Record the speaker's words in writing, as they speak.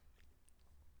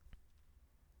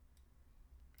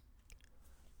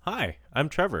Hi, I'm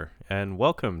Trevor, and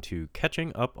welcome to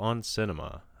Catching Up on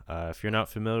Cinema. If you're not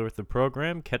familiar with the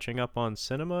program, Catching Up on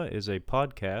Cinema is a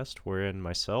podcast wherein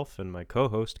myself and my co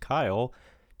host Kyle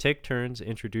take turns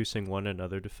introducing one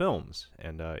another to films,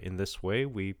 and in this way,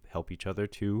 we help each other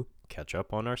to catch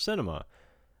up on our cinema.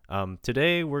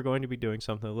 Today, we're going to be doing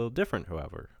something a little different,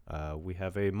 however. We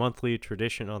have a monthly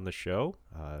tradition on the show,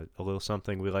 a little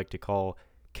something we like to call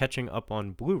Catching Up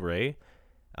on Blu ray.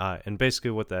 And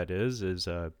basically, what that is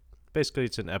basically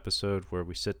it's an episode where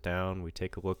we sit down, we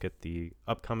take a look at the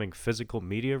upcoming physical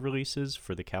media releases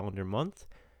for the calendar month,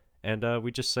 and we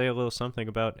just say a little something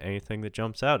about anything that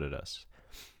jumps out at us.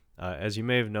 As you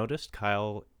may have noticed,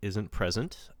 Kyle isn't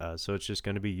present, so it's just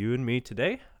going to be you and me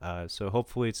today. So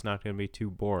hopefully it's not going to be too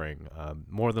boring.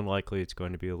 More than likely, it's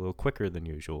going to be a little quicker than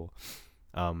usual.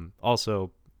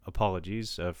 Also,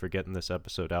 apologies for getting this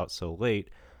episode out so late.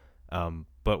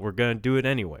 But we're going to do it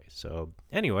anyway. So,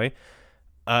 anyway,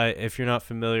 if you're not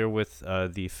familiar with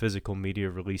the physical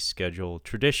media release schedule,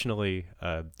 traditionally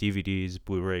DVDs,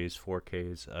 Blu-rays,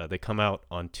 4Ks, they come out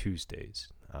on Tuesdays.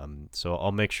 So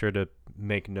I'll make sure to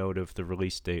make note of the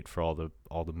release date for all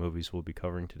the movies we'll be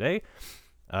covering today.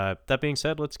 That being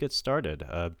said, let's get started.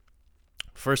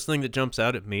 First thing that jumps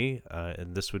out at me,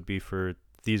 and these would be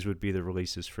the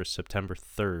releases for September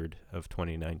 3rd of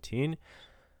 2019.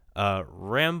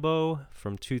 Rambo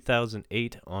from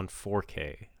 2008 on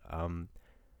 4K.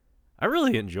 I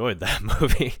really enjoyed that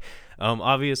movie.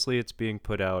 Obviously, it's being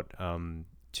put out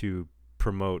to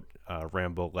promote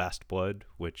Rambo Last Blood,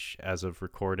 which, as of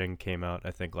recording, came out,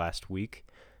 I think, last week.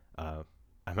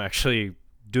 I'm actually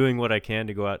doing what I can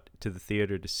to go out to the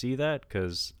theater to see that,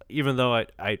 because even though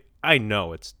I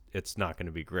know it's not going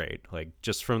to be great, like,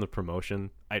 just from the promotion,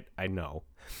 I know.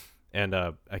 And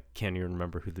I can't even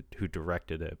remember who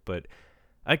directed it, but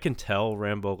I can tell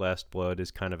Rambo Last Blood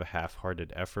is kind of a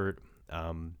half-hearted effort.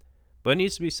 But it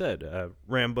needs to be said,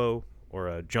 Rambo,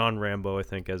 or John Rambo, I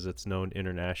think as it's known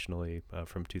internationally,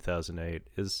 from 2008,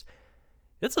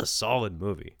 it's a solid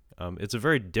movie. It's a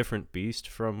very different beast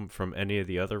from any of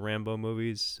the other Rambo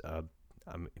movies. I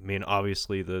mean,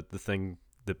 obviously, the thing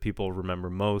that people remember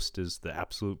most is the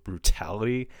absolute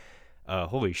brutality.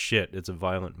 Holy shit, it's a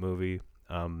violent movie.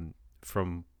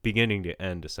 From beginning to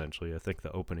end, essentially. I think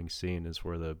the opening scene is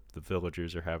where the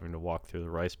villagers are having to walk through the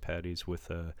rice paddies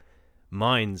with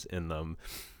mines in them.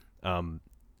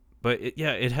 But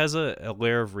it has a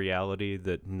layer of reality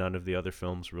that none of the other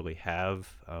films really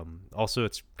have. Also,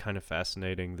 it's kind of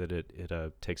fascinating that it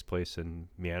takes place in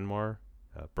Myanmar,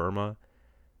 Burma.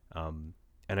 And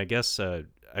I guess I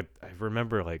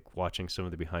remember like watching some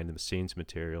of the behind the scenes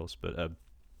materials, but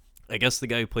I guess the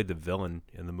guy who played the villain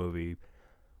in the movie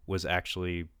was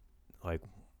actually like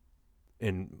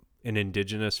an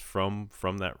indigenous from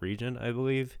that region, I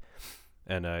believe.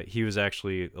 And he was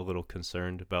actually a little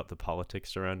concerned about the politics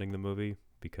surrounding the movie,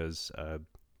 because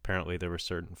apparently there were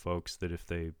certain folks that if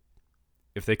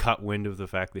they caught wind of the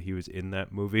fact that he was in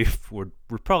that movie would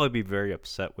probably be very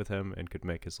upset with him and could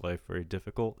make his life very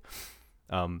difficult.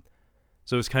 So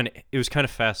it was kind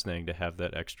of fascinating to have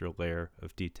that extra layer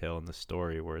of detail in the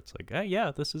story where it's like,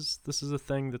 yeah, this is a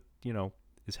thing that,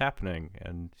 is happening,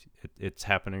 and it's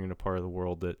happening in a part of the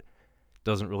world that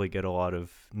doesn't really get a lot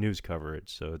of news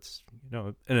coverage. So it's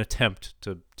an attempt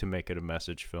to make it a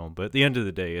message film, but at the end of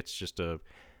the day, it's just a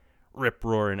rip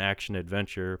roaring action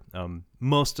adventure.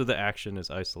 Most of the action is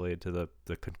isolated to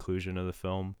the conclusion of the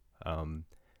film,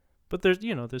 but there's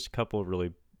a couple of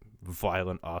really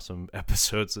violent, awesome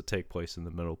episodes that take place in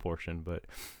the middle portion. But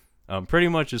pretty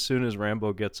much as soon as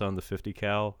Rambo gets on the 50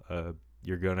 cal,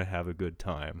 you're gonna have a good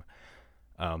time.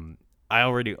 I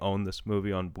already own this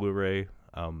movie on Blu-ray.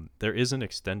 There is an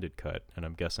extended cut, and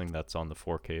I'm guessing that's on the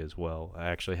 4K as well. I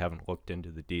actually haven't looked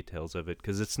into the details of it,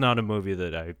 because it's not a movie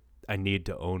that I need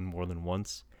to own more than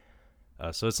once.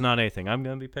 So it's not anything I'm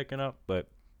going to be picking up, but,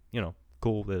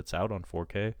 cool that it's out on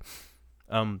 4K.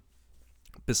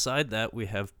 Beside that, we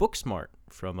have Booksmart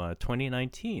from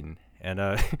 2019. And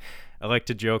I like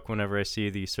to joke whenever I see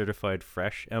the certified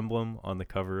fresh emblem on the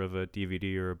cover of a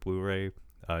DVD or a Blu-ray,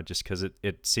 just because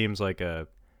it seems like a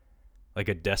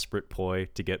desperate ploy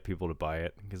to get people to buy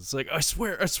it, because it's like, I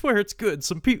swear it's good.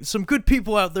 Some good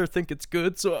people out there think it's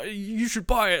good, so you should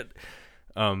buy it.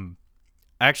 I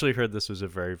actually heard this was a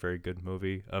very, very good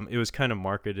movie. It was kind of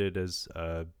marketed as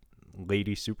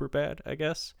Lady Superbad, I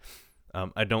guess.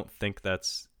 I don't think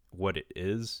that's what it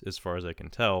is, as far as I can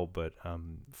tell, but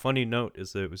funny note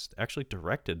is that it was actually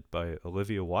directed by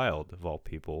Olivia Wilde, of all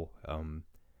people.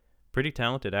 Pretty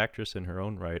talented actress in her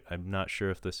own right. I'm not sure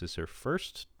if this is her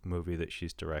first movie that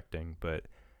she's directing, but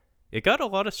it got a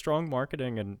lot of strong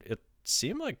marketing, and it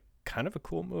seemed like kind of a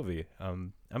cool movie.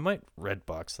 I might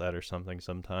Redbox that or something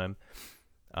sometime.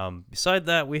 Beside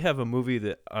that, we have a movie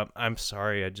that I'm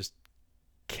sorry, I just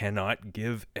cannot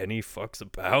give any fucks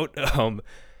about.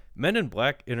 Men in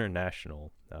Black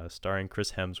International, starring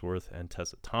Chris Hemsworth and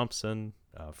Tessa Thompson,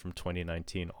 from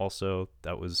 2019. Also,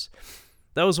 that was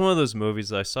one of those movies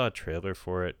that I saw a trailer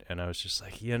for it, and I was just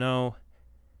like,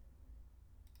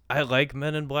 I like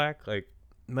Men in Black. Like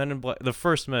Men in Black, the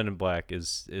first Men in Black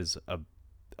is a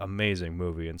amazing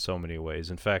movie in so many ways.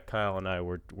 In fact, Kyle and I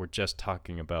were just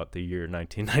talking about the year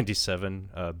 1997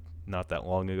 not that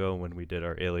long ago when we did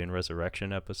our Alien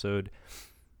Resurrection episode.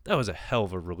 That was a hell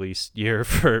of a release year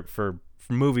for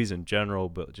movies in general,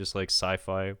 but just like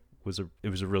sci-fi it was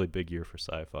a really big year for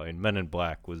sci-fi, and Men in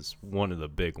Black was one of the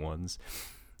big ones.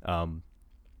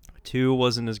 2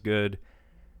 wasn't as good.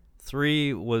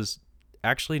 3 was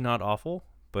actually not awful,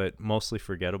 but mostly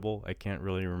forgettable. I can't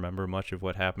really remember much of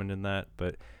what happened in that,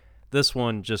 but this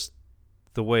one, just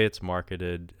the way it's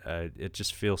marketed, it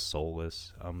just feels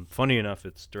soulless. Funny enough,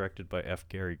 it's directed by F.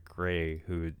 Gary Gray,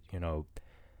 who,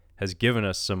 has given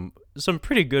us some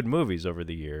pretty good movies over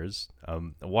the years, a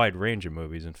wide range of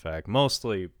movies, in fact.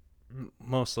 Mostly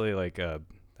like,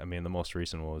 the most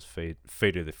recent one was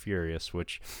Fate of the Furious,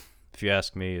 which, if you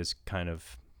ask me, is kind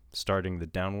of starting the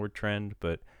downward trend,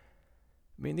 but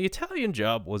The Italian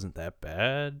Job wasn't that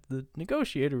bad. The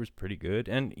Negotiator was pretty good.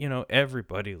 And,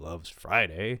 everybody loves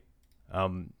Friday.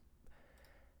 I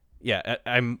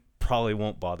probably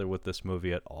won't bother with this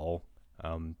movie at all,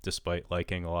 despite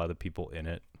liking a lot of the people in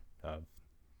it.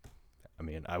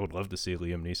 I would love to see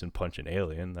Liam Neeson punch an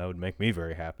alien. That would make me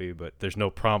very happy, but there's no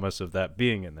promise of that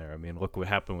being in there. Look what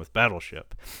happened with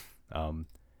Battleship.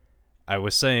 I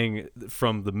was saying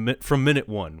from minute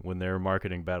one when they were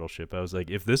marketing Battleship, I was like,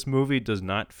 if this movie does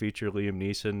not feature Liam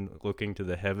Neeson looking to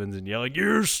the heavens and yelling,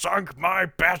 "You sunk my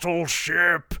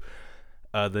battleship,"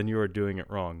 then you are doing it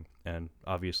wrong. And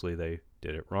obviously they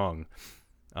did it wrong.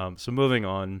 So moving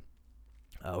on,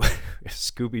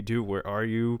 Scooby-Doo, Where Are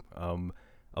You?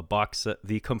 A box set,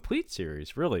 the complete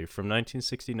series, really, from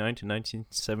 1969 to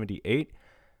 1978.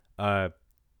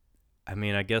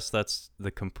 I guess that's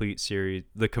the complete series,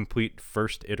 the complete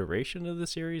first iteration of the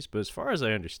series. But as far as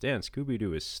I understand,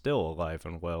 Scooby-Doo is still alive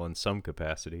and well in some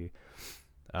capacity.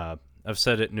 I've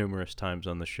said it numerous times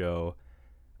on the show.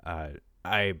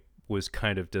 I was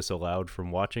kind of disallowed from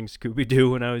watching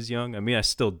Scooby-Doo when I was young. I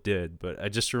still did, but I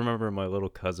just remember my little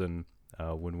cousin,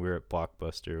 when we were at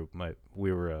Blockbuster,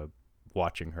 we were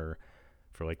watching her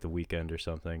for like the weekend or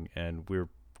something, and we were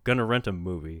gonna rent a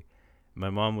movie. My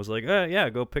mom was like, yeah,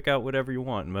 go pick out whatever you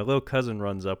want. And my little cousin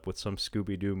runs up with some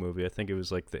Scooby-Doo movie. I think it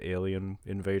was like the Alien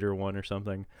Invader one or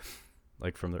something,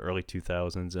 like from the early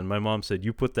 2000s. And my mom said,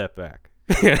 "You put that back."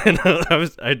 And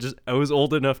I was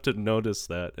old enough to notice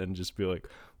that and just be like,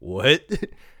 "What?"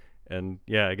 And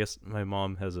yeah, I guess my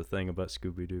mom has a thing about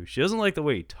Scooby-Doo. She doesn't like the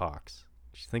way he talks.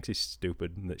 She thinks he's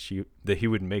stupid, and that he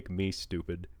would make me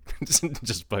stupid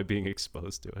just by being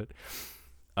exposed to it.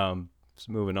 So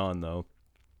moving on though.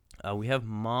 We have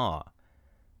Ma,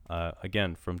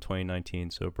 again from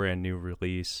 2019, so a brand new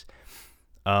release.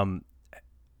 The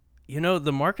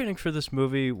marketing for this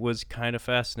movie was kind of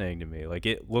fascinating to me. Like,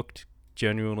 it looked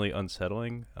genuinely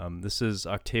unsettling. This is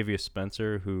Octavia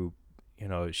Spencer, who,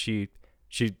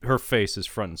 her face is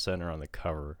front and center on the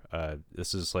cover.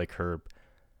 This is like her,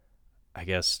 I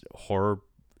guess,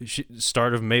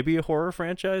 start of maybe a horror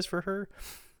franchise for her.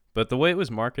 But the way it was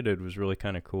marketed was really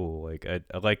kind of cool. Like, I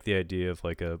like the idea of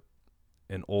like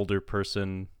an older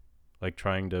person like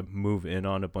trying to move in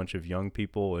on a bunch of young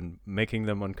people and making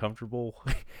them uncomfortable.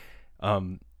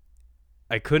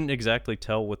 I couldn't exactly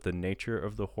tell what the nature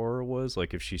of the horror was,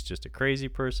 like if she's just a crazy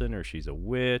person or she's a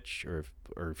witch or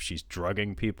if she's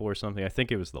drugging people or something. I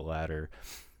think it was the latter.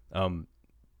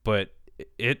 But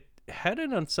it had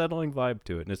an unsettling vibe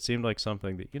to it, and it seemed like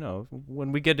something that,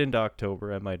 when we get into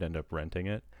October, I might end up renting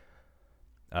it.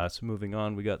 So moving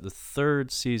on, we got the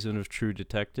 3rd season of True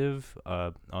Detective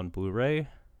on Blu-ray.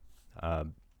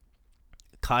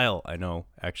 Kyle, I know,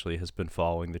 actually has been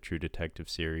following the True Detective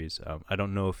series. I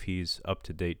don't know if he's up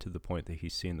to date to the point that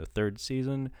he's seen the 3rd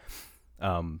season,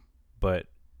 but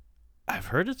I've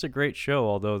heard it's a great show,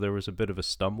 although there was a bit of a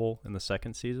stumble in the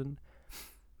 2nd season.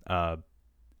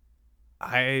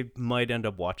 I might end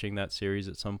up watching that series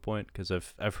at some point because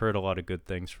I've heard a lot of good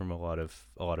things from a lot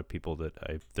of people that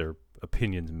their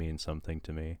opinions mean something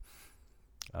to me.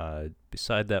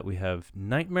 Beside that, we have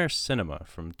Nightmare Cinema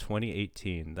from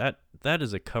 2018. That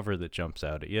is a cover that jumps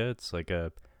out at you. It's like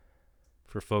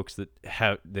for folks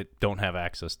that don't have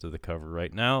access to the cover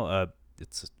right now.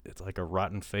 It's like a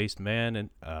rotten faced man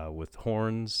and with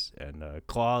horns and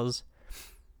claws,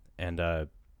 and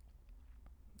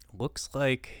looks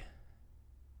like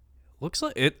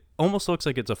it almost looks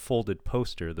like it's a folded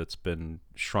poster that's been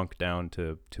shrunk down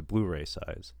to Blu-ray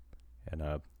size. And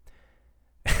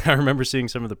I remember seeing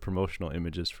some of the promotional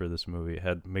images for this movie. It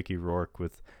had Mickey Rourke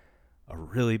with a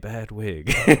really bad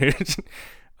wig.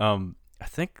 I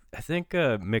think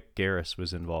Mick Garris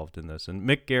was involved in this, and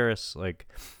Mick Garris, like,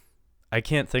 I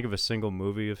can't think of a single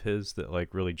movie of his that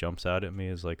like really jumps out at me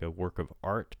as like a work of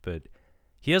art, but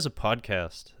he has a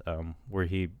podcast where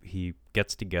he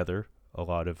gets together a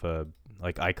lot of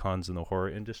like icons in the horror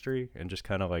industry and just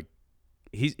kind of like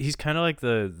he's kind of like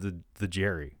the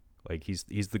Jerry, like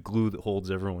he's the glue that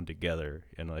holds everyone together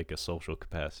in like a social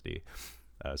capacity.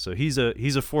 So he's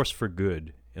a force for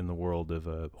good in the world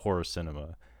of horror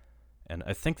cinema, and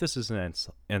I think this is an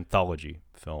anthology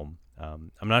film.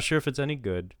 I'm not sure if it's any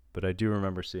good, but I do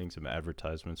remember seeing some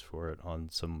advertisements for it on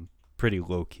some pretty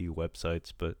low-key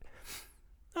websites, but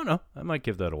I don't know. I might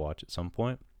give that a watch at some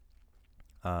point.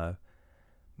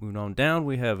 Moving on down,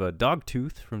 we have a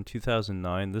Dogtooth from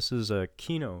 2009. This is a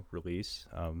Kino release.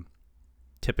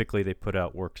 Typically, they put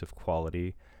out works of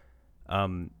quality.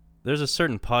 There's a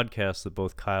certain podcast that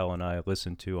both Kyle and I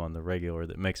listen to on the regular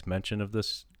that makes mention of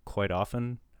this quite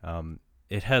often.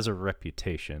 It has a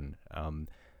reputation,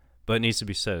 but it needs to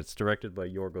be said. It's directed by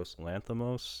Yorgos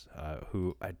Lanthimos,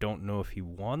 who I don't know if he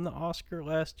won the Oscar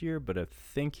last year, but I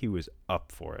think he was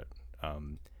up for it.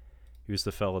 He was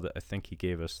the fellow that I think he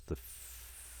gave us The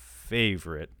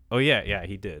Favorite. Oh, yeah,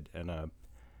 he did. And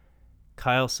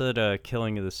Kyle said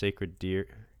Killing of the Sacred Deer.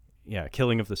 Yeah,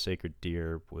 Killing of the Sacred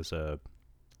Deer was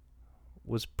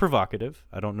provocative.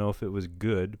 I don't know if it was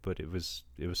good, but it was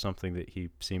something that he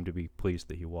seemed to be pleased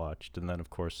that he watched. And then, of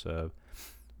course,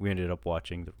 we ended up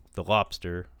watching the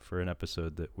Lobster for an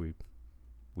episode that we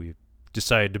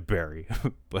decided to bury.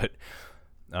 But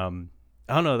I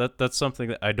don't know. That's something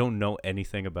that I don't know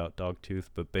anything about Dogtooth,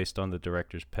 but based on the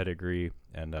director's pedigree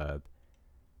and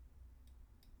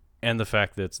the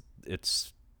fact that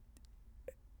it's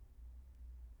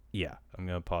yeah, I'm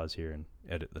gonna pause here and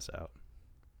edit this out.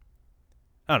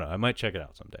 I don't know. I might check it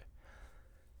out someday.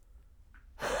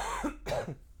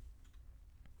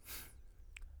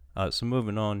 So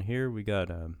moving on here, we got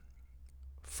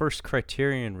first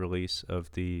Criterion release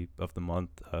of the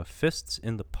month, Fists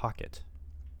in the Pocket.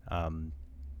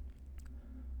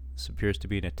 This appears to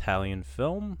be an Italian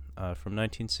film from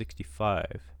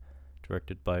 1965,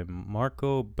 directed by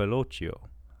Marco Bellocchio.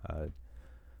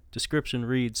 Description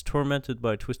reads, tormented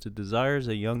by twisted desires,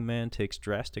 a young man takes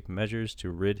drastic measures to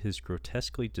rid his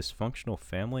grotesquely dysfunctional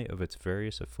family of its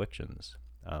various afflictions.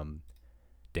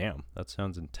 Damn, that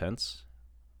sounds intense.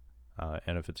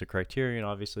 And if it's a Criterion,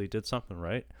 obviously did something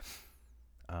right.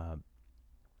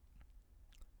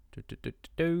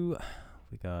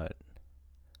 We got a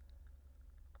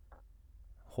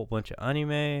whole bunch of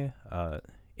anime.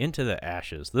 Into the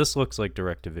Ashes. This looks like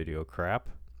direct-to-video crap.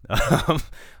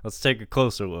 Let's take a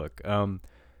closer look.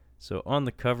 So on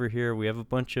the cover here, we have a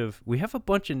bunch of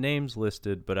names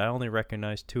listed, but I only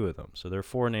recognize two of them. So there are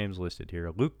four names listed here.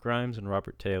 Luke Grimes and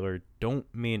Robert Taylor don't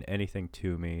mean anything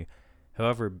to me.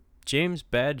 However, James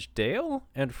Badge Dale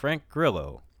and Frank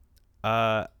Grillo,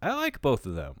 I like both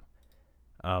of them.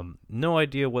 No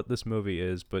idea what this movie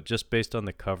is, but just based on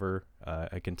the cover,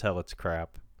 I can tell it's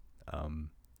crap.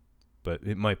 But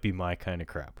it might be my kind of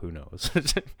crap. Who knows?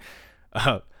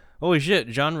 Holy shit,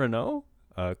 Jean Reno?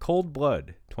 Cold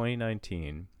Blood,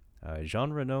 2019.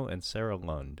 Jean Reno and Sarah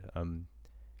Lund.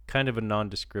 Kind of a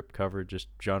nondescript cover, just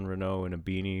Jean Reno in a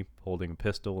beanie holding a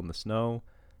pistol in the snow.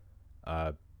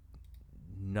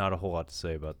 Not a whole lot to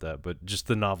say about that, but just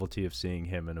the novelty of seeing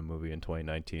him in a movie in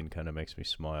 2019 kind of makes me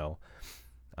smile.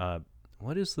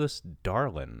 What is this?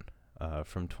 Darlin,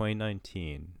 from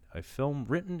 2019. A film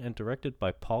written and directed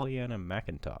by Pollyanna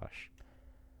McIntosh.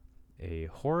 A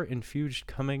horror-infused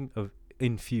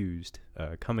coming-of-age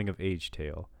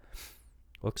tale.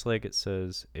 Looks like it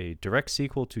says a direct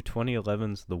sequel to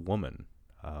 2011's The Woman.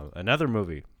 Another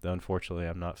movie that unfortunately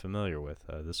I'm not familiar with.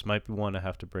 This might be one I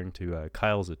have to bring to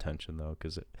Kyle's attention, though,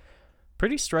 because it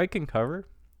pretty striking cover,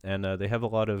 and they have a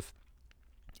lot of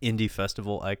indie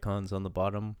festival icons on the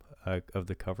bottom of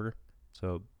the cover.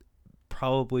 So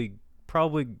probably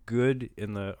good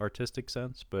in the artistic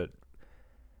sense, but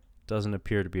doesn't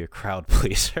appear to be a crowd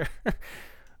pleaser.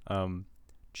 More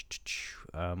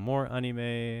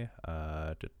anime.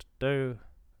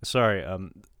 Sorry,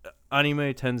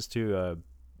 anime tends to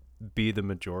be the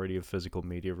majority of physical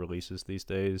media releases these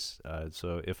days.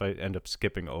 So if I end up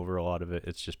skipping over a lot of it,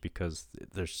 it's just because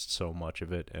there's so much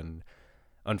of it, and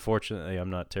unfortunately, I'm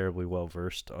not terribly well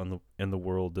versed in the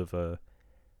world of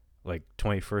like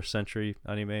 21st century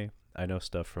anime. I know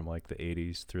stuff from like the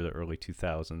 80s through the early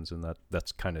 2000s, and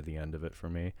that's kind of the end of it for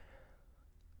me.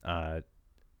 Uh,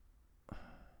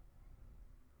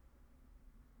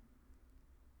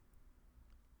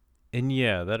 and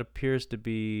yeah, that appears to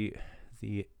be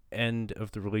the end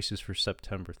of the releases for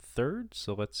September 3rd.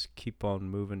 So let's keep on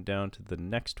moving down to the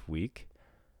next week.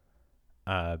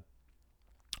 Uh,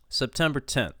 September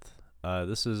 10th.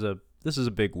 This is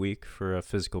a big week for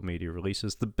physical media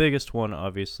releases. The biggest one,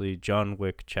 obviously, John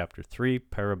Wick Chapter 3,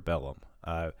 Parabellum.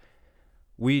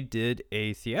 We did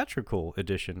a theatrical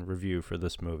edition review for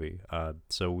this movie,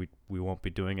 so we won't be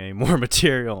doing any more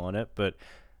material on it, but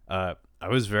I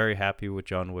was very happy with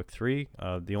John Wick 3.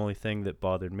 The only thing that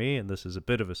bothered me, and this is a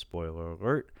bit of a spoiler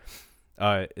alert,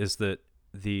 is that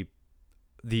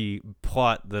the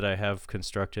plot that I have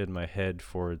constructed in my head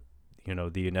for,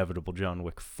 the inevitable John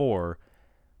Wick 4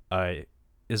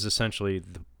 is essentially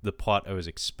the plot I was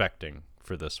expecting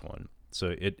for this one.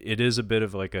 So it is a bit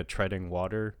of like a treading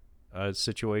water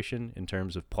situation in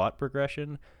terms of plot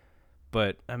progression.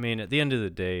 But, I mean, at the end of the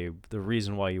day, the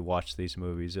reason why you watch these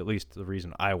movies, at least the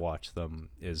reason I watch them,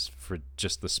 is for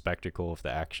just the spectacle of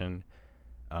the action.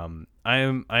 I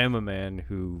am a man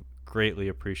who greatly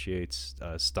appreciates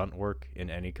stunt work in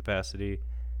any capacity.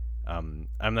 I'm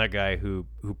that guy who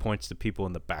points to people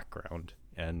in the background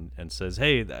and says,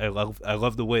 "Hey, I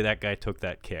love the way that guy took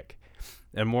that kick,"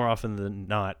 and more often than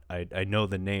not, I know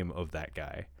the name of that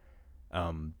guy.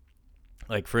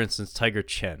 Like for instance, Tiger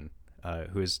Chen,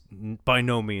 who is by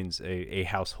no means a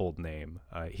household name.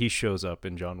 He shows up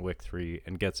in John Wick 3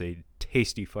 and gets a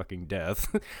tasty fucking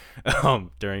death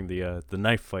during the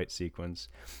knife fight sequence,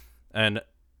 and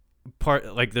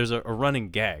there's a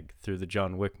running gag through the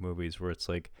John Wick movies where it's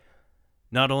like,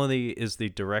 not only is the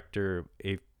director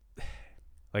a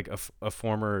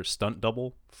former stunt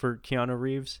double for Keanu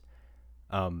Reeves,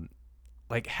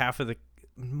 like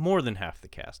more than half the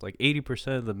cast, like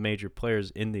 80% of the major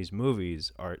players in these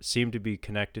movies seem to be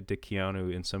connected to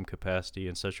Keanu in some capacity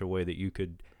in such a way that you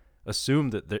could assume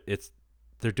that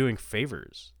they're doing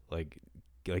favors, like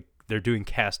they're doing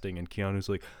casting, and Keanu's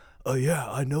like, "Oh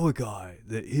yeah, I know a guy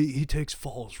that he takes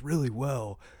falls really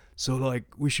well, so like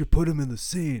we should put him in the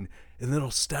scene, and then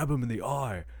I'll stab him in the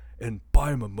eye and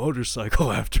buy him a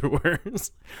motorcycle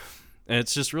afterwards." And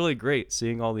it's just really great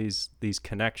seeing all these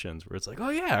connections where it's like, oh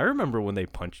yeah, I remember when they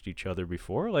punched each other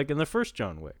before, like in the first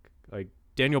John Wick, like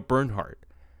Daniel Bernhardt,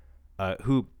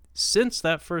 who since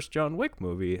that first John Wick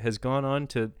movie has gone on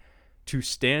to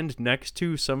stand next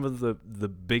to some of the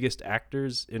biggest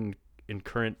actors in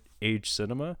current age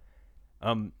cinema.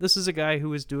 This is a guy who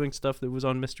was doing stuff that was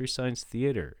on Mystery Science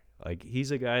Theater. Like, he's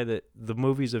a guy that the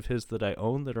movies of his that I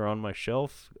own that are on my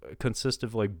shelf consist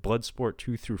of like Bloodsport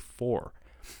 2 through 4.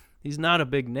 He's not a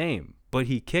big name, but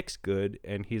he kicks good,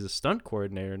 and he's a stunt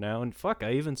coordinator now. And fuck,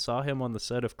 I even saw him on the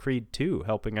set of Creed 2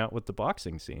 helping out with the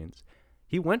boxing scenes.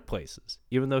 He went places,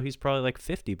 even though he's probably like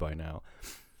 50 by now.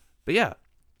 But yeah,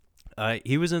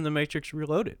 he was in The Matrix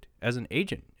Reloaded as an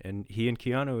agent, and he and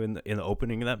Keanu in the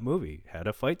opening of that movie had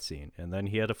a fight scene, and then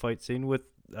he had a fight scene with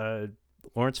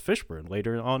Lawrence Fishburne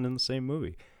later on in the same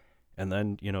movie. And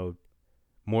then,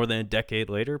 more than a decade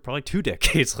later, probably 2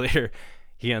 decades later,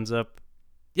 he ends up,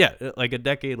 like a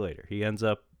decade later, he ends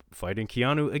up fighting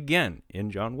Keanu again in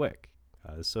John Wick.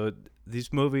 So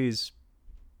these movies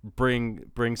bring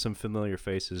some familiar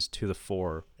faces to the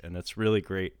fore, and it's really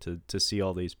great to see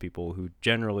all these people who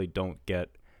generally don't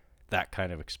get that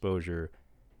kind of exposure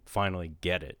finally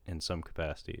get it in some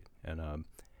capacity. And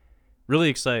really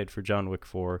excited for John Wick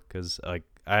 4 because I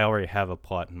already have a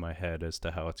plot in my head as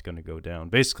to how it's going to go down.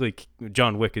 Basically,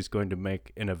 John Wick is going to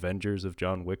make an Avengers of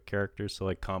John Wick characters. So,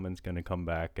 like, Common's going to come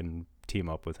back and team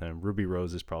up with him. Ruby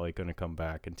Rose is probably going to come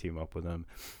back and team up with him.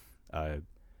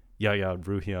 Yahya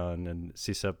Ruhian and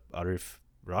Sisep Arif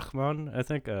Rahman, I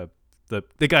think,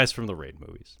 the guys from the Raid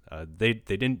movies. They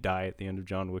didn't die at the end of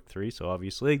John Wick 3, so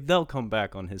obviously they'll come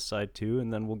back on his side too,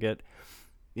 and then we'll get,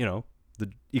 the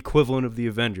equivalent of the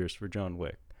Avengers for John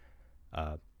Wick.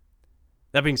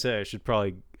 That being said, I should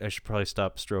probably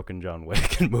stop stroking John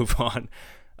Wick and move on.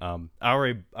 I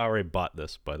already bought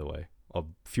this, by the way, a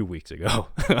few weeks ago.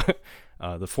 The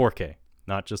 4K,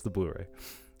 not just the Blu-ray.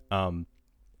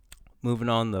 Moving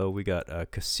on, though, we got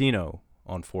Casino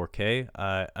on 4K.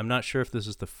 I'm not sure if this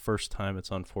is the first time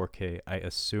it's on 4K. I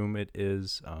assume it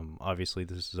is. Obviously,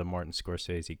 this is a Martin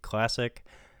Scorsese classic,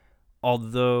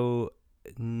 although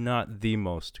not the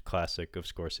most classic of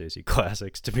Scorsese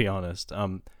classics, to be honest.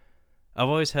 I've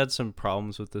always had some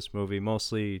problems with this movie,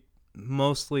 mostly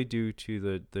due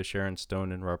to the Sharon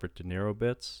Stone and Robert De Niro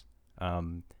bits.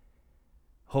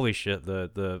 Holy shit,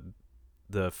 the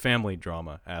the family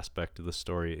drama aspect of the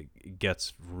story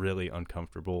gets really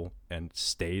uncomfortable and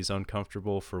stays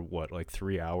uncomfortable for what, like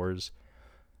 3 hours.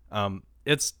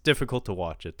 It's difficult to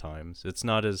watch at times. It's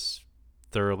not as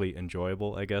thoroughly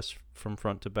enjoyable, I guess, from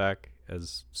front to back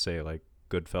as say like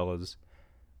Goodfellas.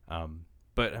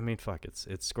 But I mean, fuck, it's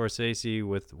Scorsese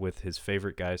with his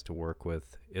favorite guys to work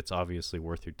with. It's obviously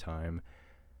worth your time.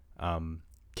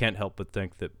 Can't help but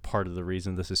think that part of the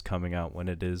reason this is coming out when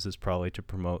it is probably to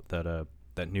promote that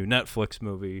new Netflix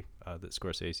movie that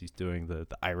Scorsese's doing, the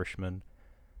Irishman.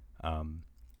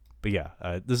 But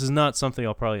yeah, this is not something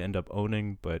I'll probably end up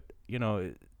owning. But you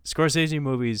know, Scorsese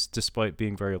movies, despite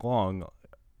being very long,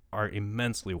 are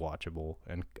immensely watchable,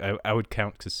 and I would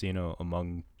count Casino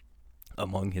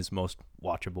among his most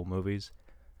watchable movies.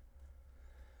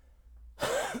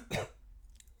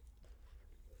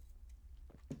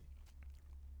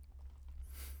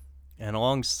 And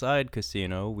alongside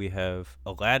Casino, we have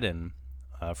Aladdin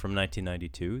from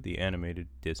 1992, the animated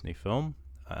Disney film,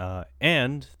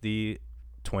 and the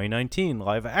 2019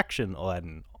 live-action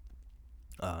Aladdin,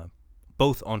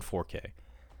 both on 4K.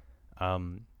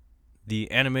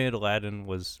 The animated Aladdin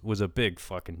was a big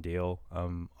fucking deal.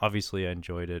 Obviously, I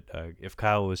enjoyed it. If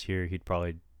Kyle was here, he'd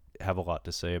probably have a lot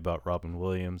to say about Robin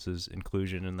Williams'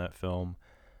 inclusion in that film.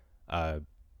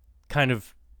 Kind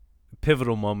of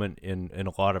pivotal moment in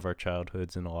a lot of our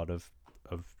childhoods and a lot of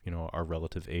our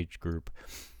relative age group.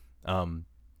 I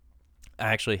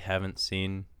actually haven't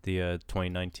seen the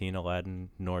 2019 Aladdin,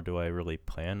 nor do I really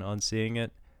plan on seeing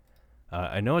it.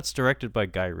 I know it's directed by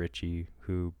Guy Ritchie,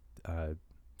 who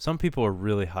some people are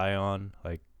really high on.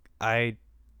 Like, I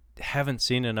haven't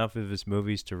seen enough of his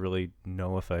movies to really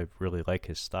know if I really like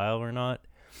his style or not.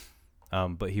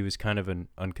 But he was kind of an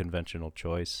unconventional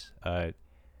choice.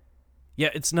 Yeah,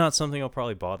 it's not something I'll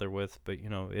probably bother with, but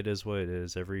it is what it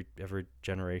is. Every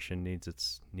generation needs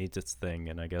its thing,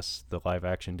 and I guess the live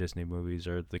action Disney movies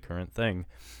are the current thing.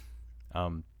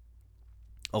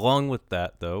 Along with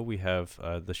that, though, we have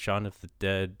the Shaun of the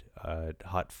Dead,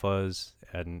 Hot Fuzz,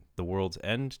 and The World's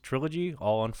End trilogy,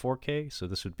 all on 4K. So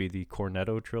this would be the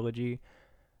Cornetto trilogy.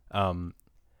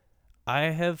 I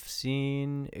have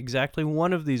seen exactly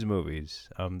one of these movies.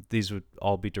 These would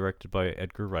all be directed by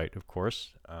Edgar Wright, of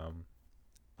course.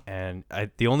 And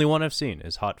the only one I've seen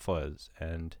is Hot Fuzz,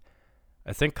 and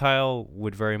I think Kyle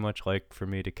would very much like for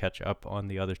me to catch up on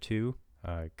the other two,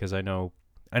 because I know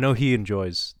he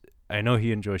enjoys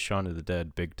Shaun of the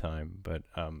Dead big time. But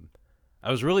I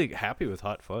was really happy with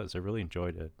Hot Fuzz. I really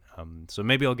enjoyed it. So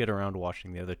maybe I'll get around to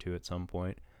watching the other two at some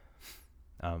point.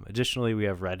 Additionally, we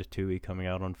have Ratatouille coming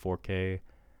out on 4K,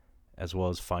 as well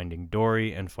as Finding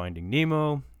Dory and Finding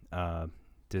Nemo.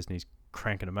 Disney's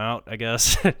cranking them out, I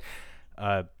guess.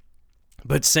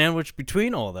 But sandwiched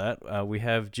between all that, we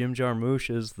have Jim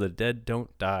Jarmusch's The Dead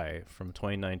Don't Die from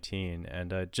 2019.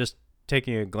 And just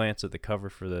taking a glance at the cover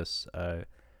for this,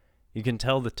 you can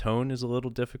tell the tone is a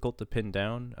little difficult to pin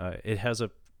down. It has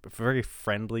a very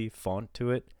friendly font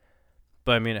to it,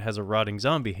 but I mean, it has a rotting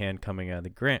zombie hand coming out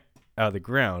of the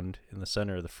ground in the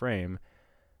center of the frame.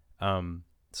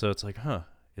 So it's like,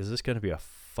 is this going to be a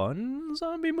fun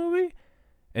zombie movie?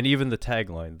 And even the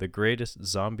tagline, the greatest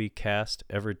zombie cast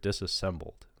ever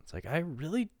disassembled. It's like, I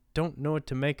really don't know what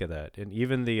to make of that. And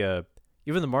even the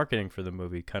marketing for the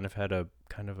movie kind of had a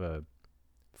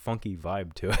funky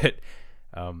vibe to it.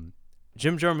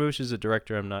 Jim Jarmusch is a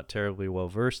director I'm not terribly well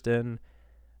versed in,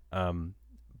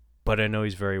 but I know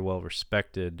he's very well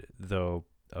respected, though.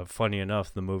 Funny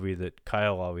enough, the movie that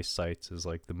Kyle always cites as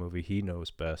like the movie he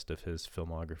knows best of his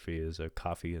filmography is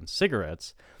Coffee and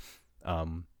Cigarettes,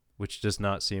 which does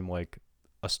not seem like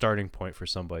a starting point for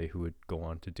somebody who would go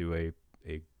on to do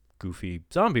a goofy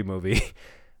zombie movie.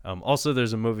 Also,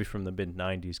 there's a movie from the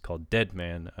mid-'90s called Dead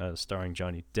Man, starring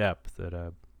Johnny Depp, that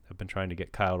I've been trying to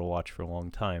get Kyle to watch for a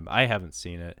long time. I haven't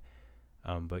seen it,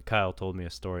 but Kyle told me a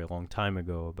story a long time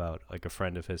ago about like a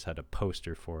friend of his had a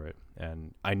poster for it,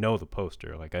 and I know the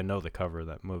poster, like I know the cover of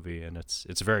that movie, and it's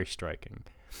very striking.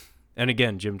 And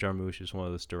again, Jim Jarmusch is one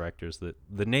of those directors that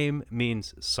the name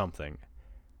means something.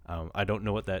 I don't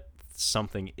know what that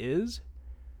something is,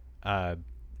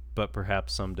 but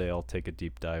perhaps someday I'll take a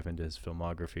deep dive into his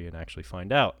filmography and actually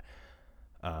find out.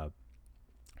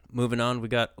 Moving on, we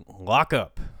got Lock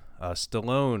Up,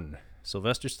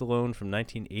 Sylvester Stallone from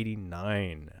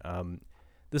 1989.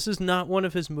 This is not one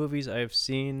of his movies I have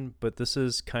seen, but this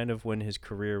is kind of when his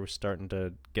career was starting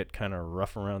to get kind of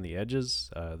rough around the edges.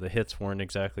 The hits weren't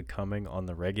exactly coming on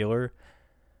the regular.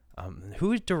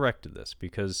 Who directed this?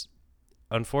 Because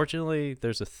unfortunately,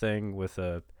 there's a thing with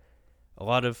a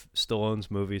lot of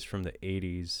Stallone's movies from the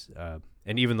 80s,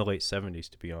 and even the late 70s,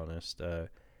 to be honest.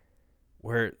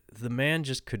 where the man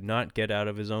just could not get out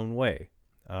of his own way.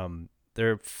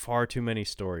 There are far too many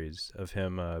stories of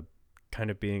him kind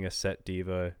of being a set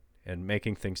diva and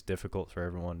making things difficult for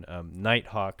everyone.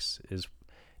 Nighthawks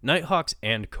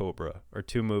and Cobra are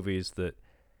two movies that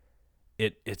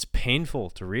it's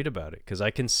painful to read about it because I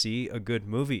can see a good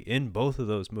movie in both of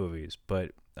those movies,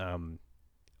 but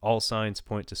all signs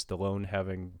point to Stallone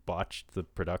having botched the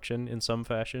production in some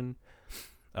fashion,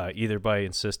 either by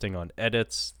insisting on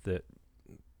edits that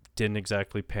didn't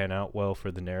exactly pan out well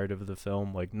for the narrative of the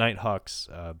film. Like Nighthawks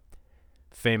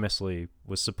famously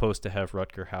was supposed to have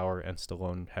Rutger Hauer and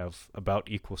Stallone have about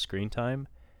equal screen time,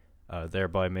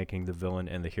 thereby making the villain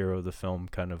and the hero of the film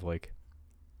kind of like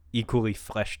equally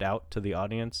fleshed out to the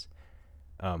audience.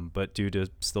 But due to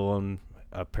Stallone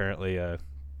apparently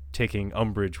taking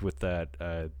umbrage with that,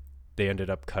 they ended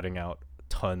up cutting out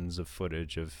tons of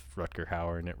footage of Rutger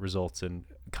Hauer, and it results in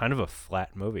kind of a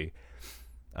flat movie.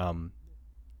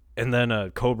 And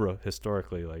then Cobra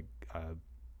historically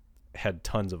had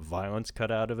tons of violence cut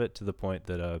out of it to the point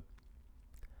that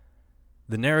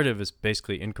the narrative is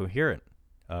basically incoherent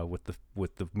with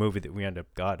the movie that we end up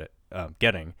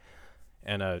getting,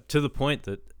 and to the point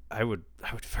that I would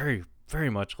very very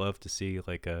much love to see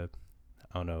like a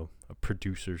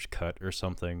producer's cut or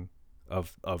something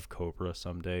of Cobra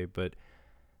someday, but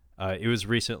it was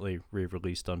recently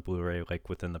re-released on Blu-ray like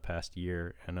within the past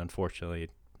year, and unfortunately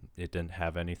it didn't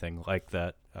have anything like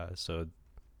that, so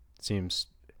it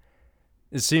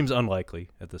seems unlikely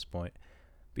at this point.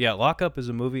 But yeah, Lock Up is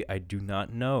a movie I do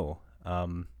not know.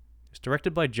 It's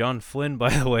directed by John Flynn, by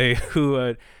the way,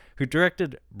 who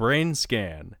directed Brain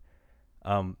Scan,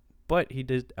 but he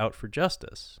did Out for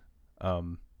Justice,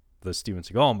 the Steven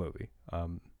Seagal movie,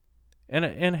 and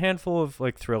a handful of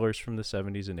like thrillers from the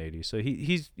 70s and 80s. So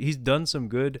he's done some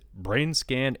good. Brain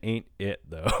Scan ain't it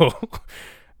though.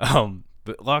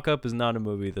 But Lock Up is not a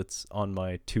movie that's on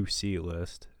my to see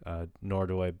list. Nor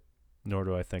do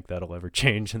I think that'll ever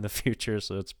change in the future.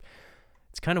 So it's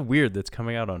kind of weird that's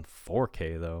coming out on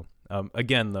 4K though.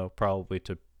 Again though, probably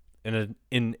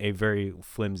in a very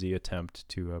flimsy attempt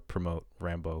to promote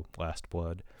Rambo: Last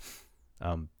Blood.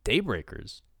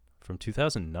 Daybreakers from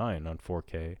 2009 on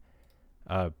 4K.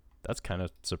 That's kind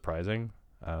of surprising.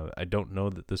 I don't know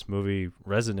that this movie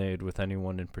resonated with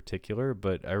anyone in particular,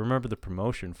 but I remember the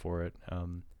promotion for it.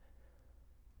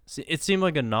 It seemed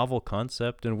like a novel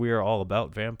concept, and we are all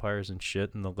about vampires and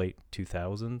shit in the late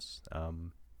 2000s.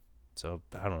 So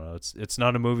I don't know. It's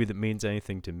not a movie that means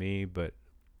anything to me, but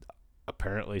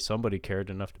apparently somebody cared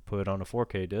enough to put it on a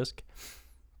 4K disc.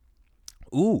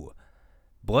 Ooh,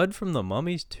 Blood from the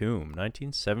Mummy's Tomb,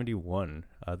 1971.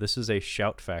 This is a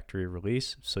Shout Factory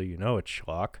release, so you know it's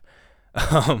schlock.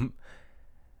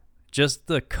 Just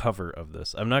the cover of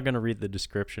this. I'm not going to read the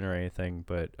description or anything,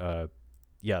 but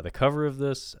yeah, the cover of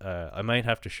this, I might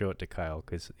have to show it to Kyle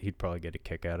because he'd probably get a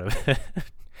kick out of it.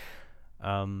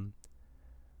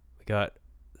 We got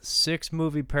 6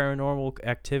 movie Paranormal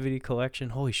Activity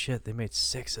collection. Holy shit, they made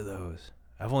 6 of those.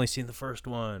 I've only seen the first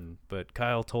one, but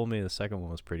Kyle told me the second one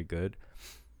was pretty good.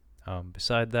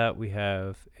 Beside that, we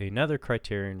have another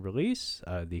Criterion release,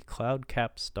 the Cloud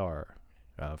Cap Star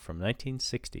from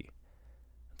 1960.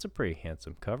 That's a pretty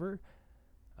handsome cover.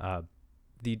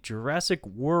 The Jurassic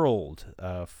World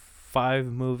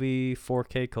 5-movie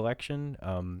 4K collection.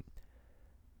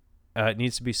 It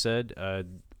needs to be said,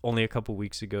 only a couple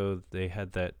weeks ago, they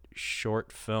had that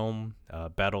short film,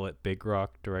 Battle at Big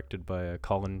Rock, directed by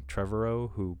Colin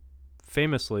Trevorrow, who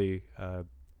famously,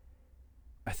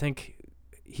 I think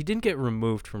he didn't get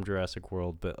removed from Jurassic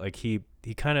World, but like he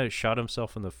kind of shot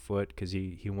himself in the foot because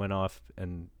he went off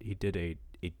and he did a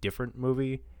different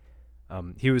movie.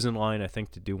 He was in line, I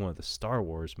think, to do one of the Star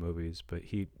Wars movies, but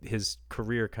his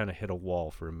career kind of hit a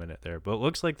wall for a minute there. But it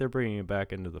looks like they're bringing him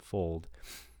back into the fold.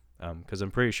 Because I'm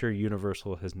pretty sure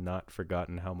Universal has not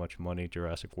forgotten how much money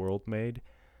Jurassic World made.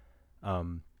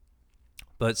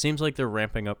 But it seems like they're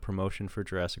ramping up promotion for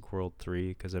Jurassic World 3,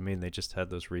 because, I mean, they just had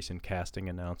those recent casting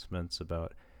announcements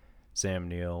about Sam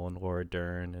Neill and Laura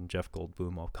Dern and Jeff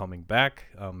Goldblum all coming back.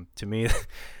 To me,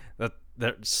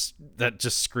 that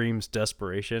just screams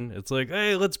desperation. It's like,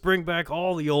 hey, let's bring back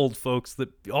all the old folks,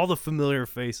 all the familiar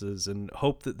faces, and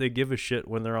hope that they give a shit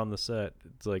when they're on the set.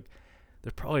 It's like,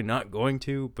 they're probably not going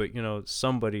to, but you know,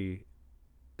 somebody's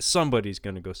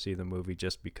going to go see the movie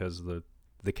just because of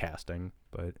the casting.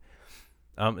 But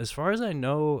as far as I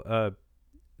know,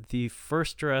 the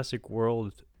first Jurassic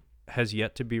World has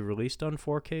yet to be released on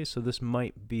 4K, so this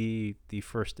might be the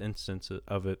first instance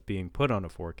of it being put on a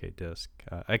 4K disc.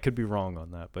 I could be wrong on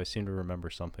that, but I seem to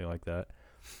remember something like that.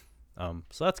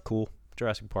 So that's cool.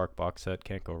 Jurassic Park box set,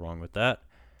 can't go wrong with that.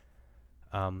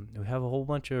 We have a whole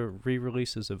bunch of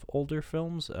re-releases of older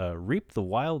films. Reap the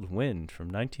Wild Wind from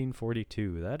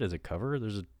 1942. That is a cover.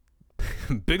 There's a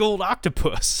big old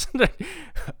octopus.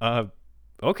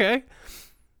 Okay.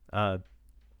 The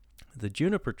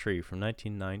Juniper Tree from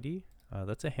 1990.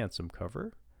 That's a handsome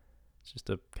cover. It's just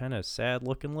a kind of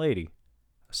sad-looking lady.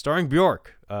 Starring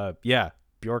Bjork. Yeah,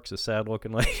 Bjork's a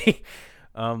sad-looking lady.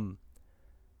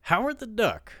 Howard the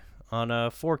Duck on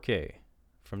 4K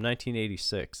from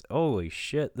 1986. Holy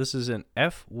shit, this is an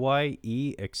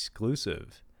FYE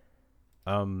exclusive.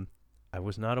 I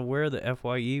was not aware that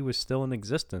FYE was still in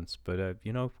existence, but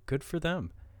good for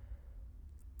them.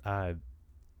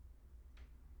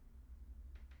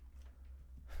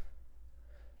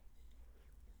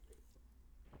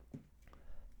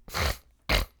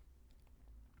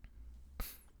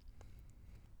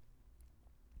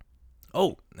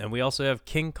 Oh, and we also have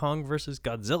King Kong vs.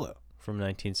 Godzilla from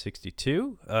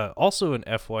 1962. Also an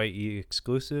FYE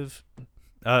exclusive.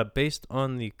 Based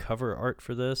on the cover art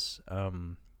for this,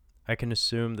 I can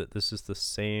assume that this is the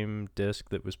same disc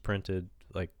that was printed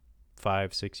like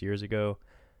 5-6 years ago.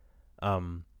 I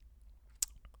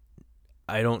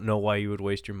don't know why you would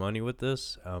waste your money with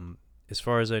this. As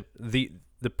far as the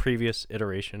previous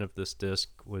iteration of this disc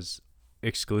was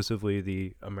exclusively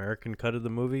the American cut of the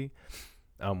movie.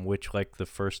 Which, like the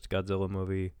first Godzilla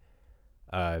movie,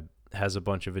 has a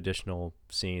bunch of additional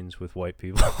scenes with white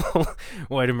people,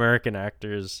 white American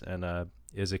actors, and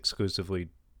is exclusively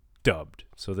dubbed.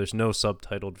 So there's no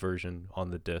subtitled version on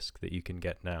the disc that you can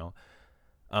get now.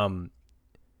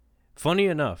 Funny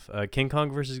enough, King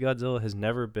Kong vs. Godzilla has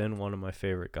never been one of my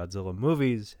favorite Godzilla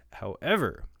movies.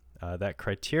 However, that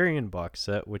Criterion box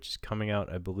set, which is coming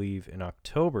out, I believe, in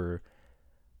October,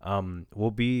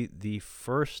 will be the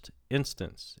first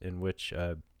instance in which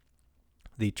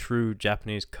the true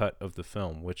Japanese cut of the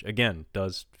film, which again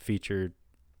does feature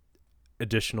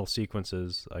additional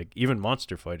sequences, like even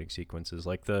monster fighting sequences,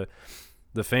 like the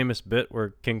famous bit where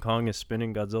King Kong is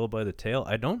spinning Godzilla by the tail.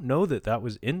 I don't know that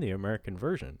was in the American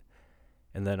version.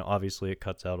 And then obviously it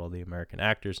cuts out all the American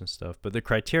actors and stuff. But the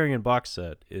Criterion box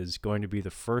set is going to be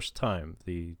the first time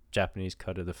the Japanese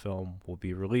cut of the film will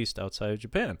be released outside of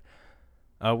Japan.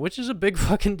 Which is a big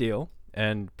fucking deal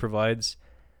and provides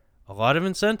a lot of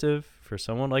incentive for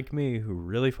someone like me who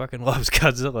really fucking loves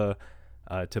Godzilla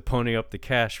to pony up the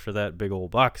cash for that big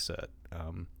old box set.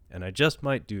 And I just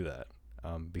might do that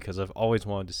because I've always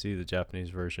wanted to see the Japanese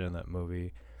version of that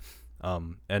movie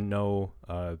and know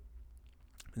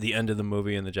the end of the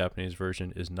movie in the Japanese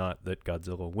version is not that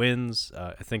Godzilla wins.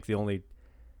 I think the only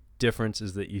difference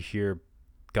is that you hear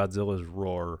Godzilla's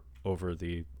roar over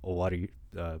the Owari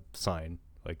sign,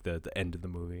 like the end of the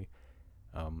movie.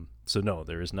 So no,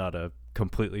 there is not a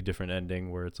completely different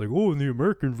ending where it's like, oh, in the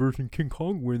American version King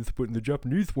Kong wins, but in the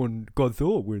Japanese one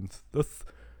Godzilla wins.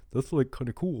 That's like kind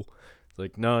of cool. It's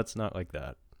like, no, it's not like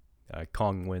that.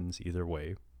 Kong wins either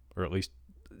way, or at least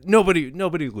nobody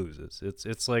loses.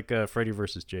 It's like Freddy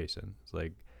versus Jason. It's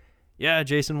like, yeah,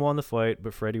 Jason won the fight,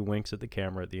 but Freddy winks at the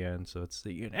camera at the end, so it's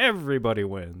everybody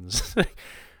wins.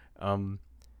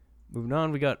 Moving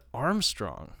on, we got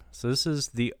Armstrong. So this is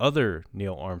the other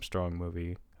Neil Armstrong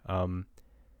movie.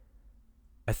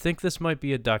 I think this might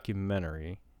be a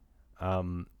documentary. At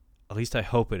least I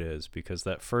hope it is, because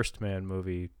that First Man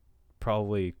movie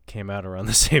probably came out around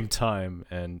the same time,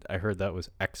 and I heard that was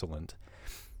excellent.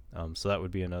 So that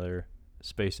would be another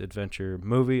space adventure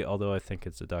movie, although I think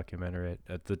it's a documentary.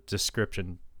 The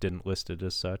description didn't list it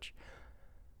as such.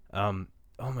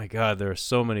 Oh my god, there are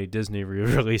so many Disney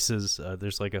re-releases.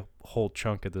 There's like a whole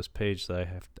chunk of this page that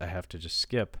I have to just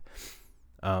skip.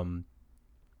 And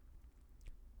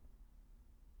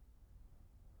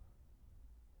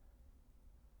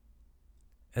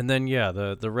then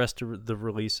the rest of the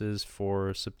releases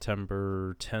for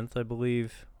September 10th, I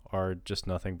believe, are just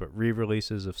nothing but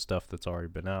re-releases of stuff that's already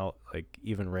been out, like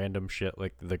even random shit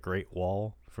like The Great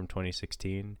Wall from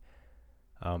 2016.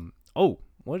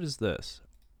 What is this?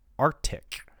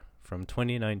 Arctic from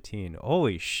 2019.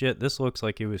 Holy shit, this looks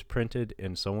like it was printed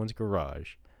in someone's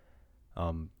garage.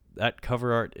 That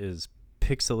cover art is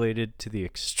pixelated to the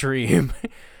extreme.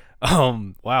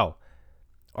 Wow.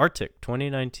 Arctic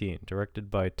 2019, directed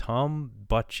by Tom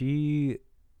Bocci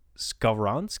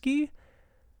Skowronski.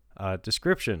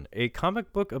 Description: a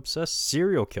comic book obsessed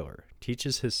serial killer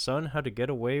teaches his son how to get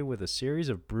away with a series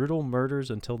of brutal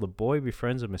murders until the boy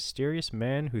befriends a mysterious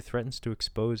man who threatens to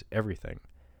expose everything.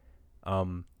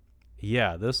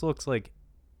 This looks like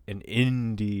an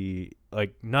indie,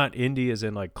 like not indie as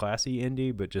in like classy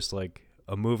indie, but just like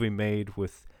a movie made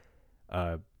with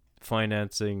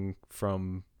financing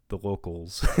from the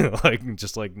locals, like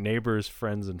just like neighbors,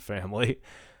 friends, and family.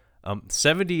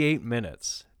 78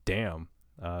 minutes. Damn.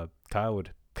 Kyle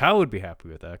would be happy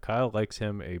with that. Kyle likes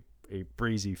him a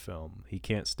breezy film. He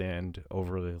can't stand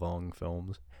overly long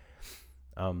films.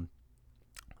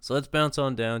 So let's bounce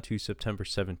on down to September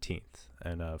 17th.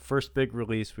 And first big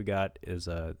release we got is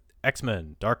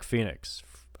X-Men Dark Phoenix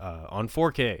on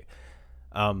 4K.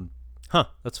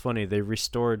 That's funny. They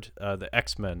restored the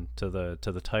X-Men to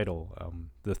the title.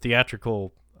 The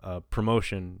theatrical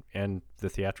promotion and the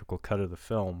theatrical cut of the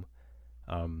film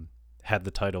had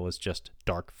the title as just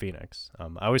Dark Phoenix.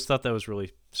 I always thought that was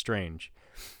really strange.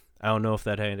 I don't know if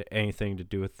that had anything to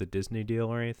do with the Disney deal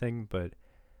or anything, but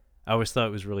I always thought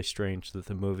it was really strange that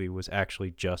the movie was actually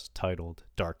just titled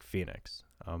Dark Phoenix.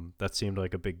 That seemed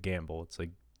like a big gamble. It's like,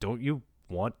 don't you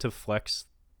want to flex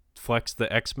the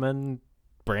X-Men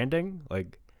branding?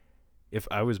 Like, if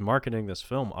I was marketing this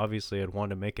film, obviously I'd want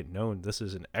to make it known this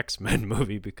is an X-Men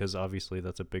movie, because obviously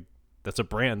that's a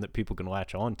brand that people can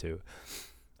latch on to.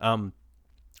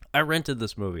 I rented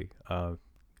this movie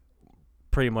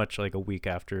pretty much like a week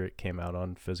after it came out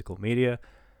on physical media.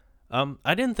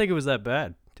 I didn't think it was that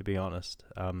bad, to be honest.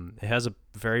 It has a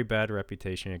very bad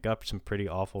reputation. It got some pretty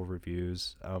awful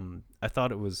reviews. I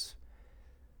thought it was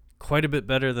quite a bit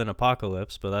better than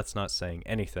Apocalypse, but that's not saying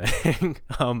anything.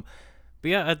 But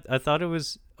yeah, I thought it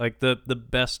was like the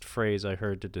best phrase I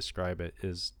heard to describe it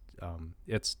is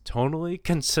it's tonally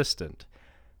consistent.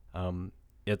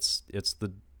 It's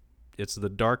the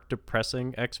dark,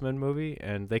 depressing X-Men movie,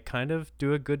 and they kind of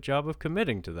do a good job of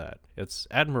committing to that. It's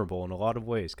admirable in a lot of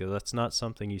ways, because that's not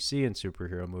something you see in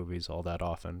superhero movies all that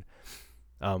often.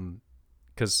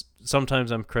 Because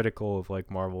sometimes I'm critical of like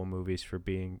Marvel movies for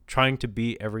trying to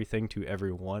be everything to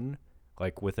everyone,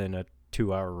 like within a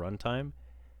 2-hour runtime.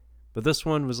 But this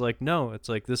one was like, no, it's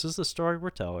like, this is the story we're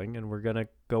telling, and we're gonna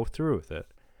go through with it.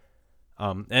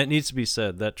 And it needs to be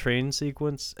said that train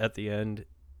sequence at the end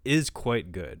is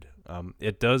quite good.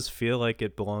 It does feel like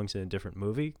it belongs in a different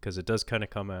movie, because it does kind of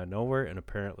come out of nowhere, and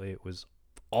apparently it was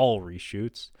all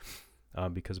reshoots,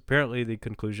 because apparently the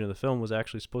conclusion of the film was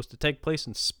actually supposed to take place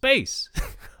in space.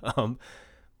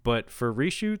 But for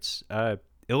reshoots,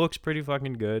 it looks pretty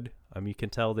fucking good. You can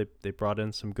tell they brought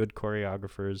in some good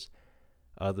choreographers.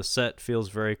 The set feels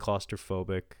very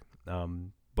claustrophobic,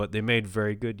 but they made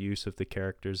very good use of the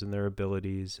characters and their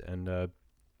abilities, and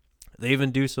they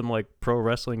even do some like pro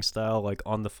wrestling style, like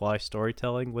on the fly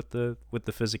storytelling with the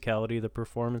physicality of the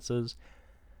performances.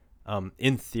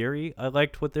 In theory, I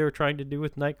liked what they were trying to do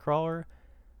with Nightcrawler,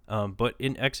 but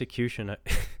in execution,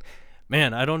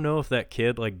 man, I don't know if that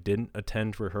kid like didn't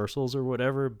attend rehearsals or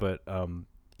whatever, but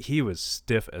he was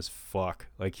stiff as fuck.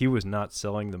 Like, he was not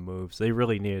selling the moves. They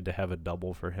really needed to have a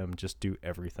double for him, just do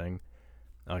everything.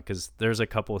 Because there's a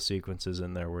couple of sequences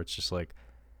in there where it's just like,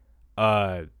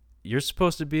 you're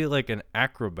supposed to be like an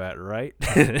acrobat, right?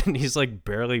 And he's like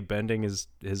barely bending his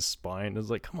spine.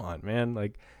 It's like, come on, man.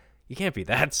 Like, you can't be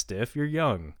that stiff. You're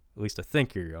young. At least I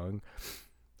think you're young.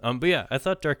 But yeah, I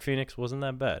thought Dark Phoenix wasn't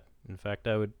that bad. In fact,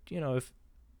 I would,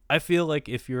 I feel like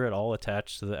if you're at all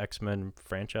attached to the X-Men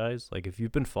franchise, like if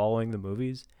you've been following the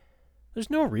movies, there's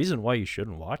no reason why you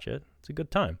shouldn't watch it. It's a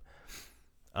good time.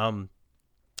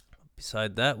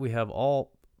 Beside that, we have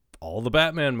all the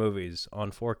Batman movies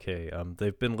on 4K.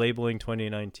 They've been labeling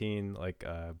 2019 like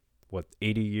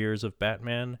 80 years of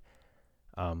Batman.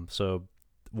 So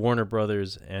Warner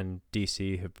Brothers and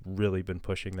DC have really been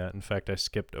pushing that. In fact, I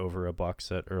skipped over a box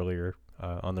set earlier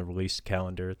on the release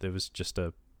calendar. There was just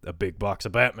a big box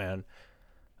of Batman.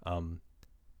 And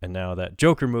now that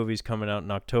Joker movie's coming out in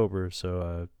October,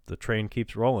 so the train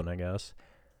keeps rolling, I guess.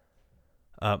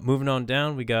 Moving on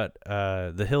down, we got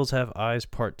The Hills Have Eyes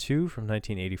Part 2 from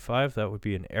 1985. That would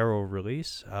be an Arrow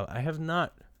release. I have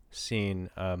not seen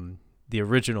the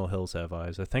original Hills Have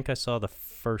Eyes. I think I saw the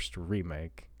first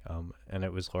remake, and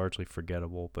it was largely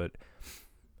forgettable. But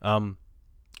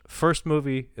first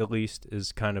movie, at least,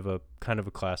 is kind of a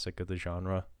classic of the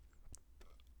genre.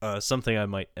 Something I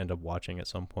might end up watching at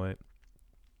some point.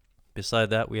 Beside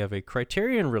that, we have a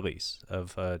Criterion release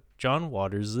of John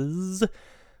Waters'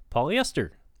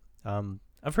 Polyester.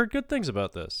 I've heard good things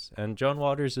about this, and John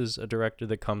Waters is a director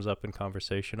that comes up in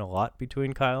conversation a lot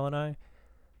between Kyle and I.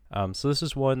 So this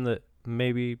is one that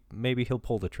maybe he'll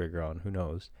pull the trigger on. Who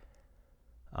knows?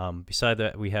 Beside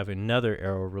that, we have another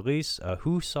Arrow release,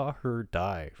 Who Saw Her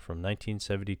Die from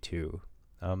 1972.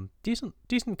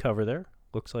 Decent cover there.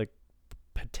 Looks like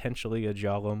potentially a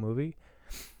Giallo movie.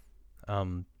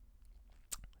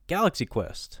 Galaxy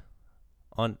Quest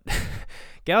on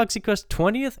Galaxy Quest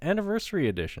 20th Anniversary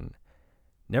Edition.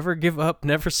 Never Give Up,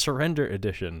 Never Surrender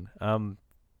Edition.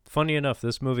 Funny enough,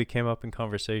 this movie came up in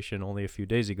conversation only a few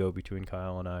days ago between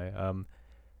Kyle and I.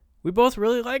 we both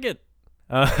really like it.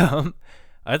 Um,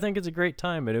 I think it's a great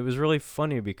time, and it was really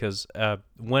funny because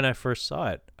when I first saw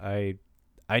it,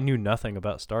 I knew nothing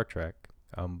about Star Trek.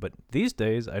 But these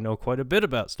days, I know quite a bit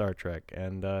about Star Trek,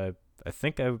 and I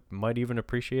think I might even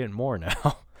appreciate it more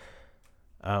now.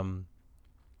 um,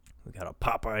 we got a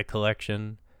Popeye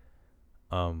collection.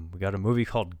 We got a movie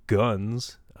called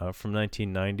Guns from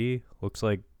 1990. Looks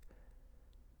like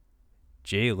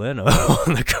Jay Leno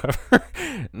on the cover.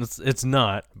 It's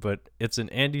not, but it's an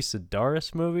Andy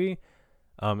Sidaris movie.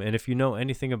 And if you know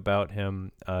anything about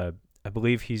him, I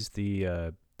believe he's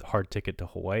the Hard Ticket to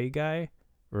Hawaii guy,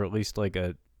 or at least like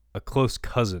a close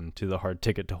cousin to the Hard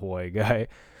Ticket to Hawaii guy.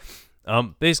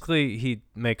 Basically, he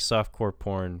makes softcore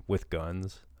porn with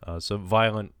guns. So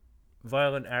violent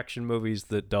action movies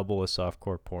that double as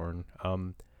softcore porn.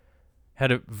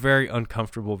 Had a very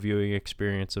uncomfortable viewing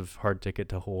experience of Hard Ticket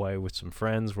to Hawaii with some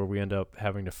friends, where we end up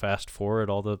having to fast forward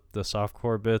all the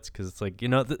softcore bits because it's like,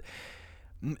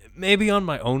 maybe on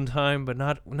my own time, but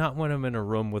not when I'm in a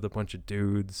room with a bunch of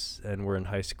dudes and we're in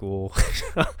high school.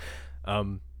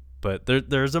 But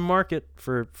there's a market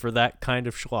for that kind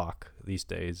of schlock these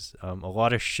days. A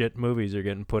lot of shit movies are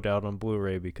getting put out on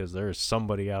Blu-ray because there is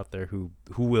somebody out there who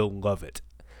will love it.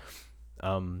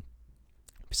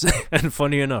 And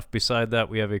funny enough, beside that,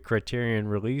 we have a Criterion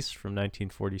release from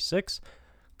 1946,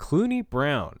 Clooney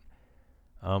Brown.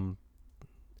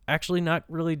 Actually not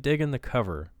really digging the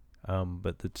cover,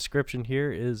 but the description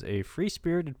here is a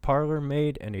free-spirited parlor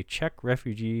maid and a Czech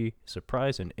refugee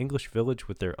surprise an English village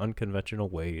with their unconventional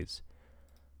ways.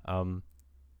 Not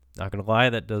gonna lie,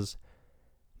 that does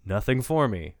nothing for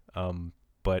me.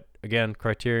 But again,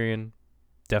 Criterion,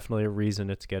 definitely a reason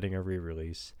it's getting a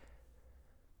re-release.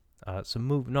 So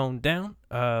moving on down,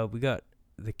 we got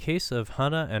The Case of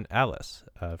Hannah and Alice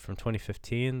from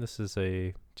 2015. This is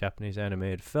a Japanese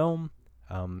animated film.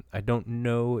 I don't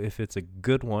know if it's a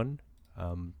good one,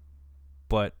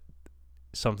 but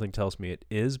something tells me it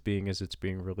is, being as it's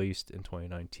being released in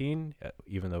 2019,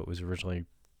 even though it was originally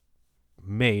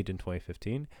made in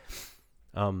 2015.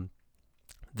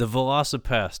 The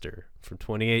Velocipaster from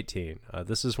 2018.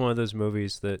 This is one of those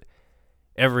movies that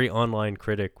every online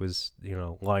critic was,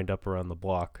 lined up around the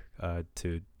block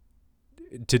to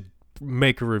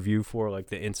make a review for, like,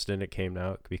 the instant it came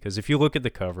out. Because if you look at the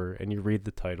cover and you read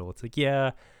the title, it's like,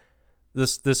 yeah,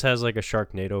 this has like a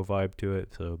Sharknado vibe to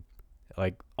it. So,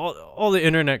 like, all the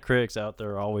internet critics out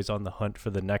there are always on the hunt for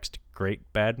the next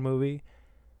great bad movie.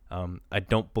 I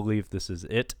don't believe this is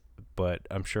it, but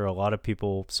I'm sure a lot of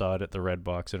people saw it at the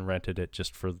Redbox and rented it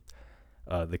just for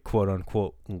the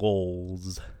quote-unquote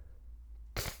lols.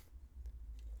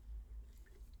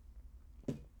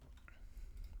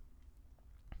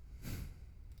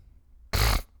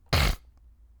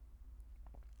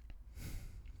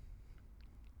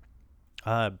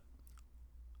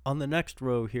 On the next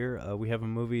row here, we have a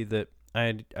movie that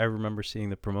I remember seeing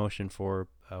the promotion for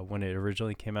when it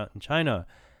originally came out in China.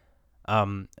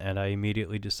 And I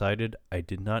immediately decided I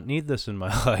did not need this in my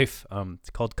life. It's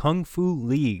called Kung Fu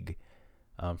League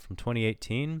from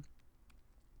 2018.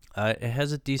 It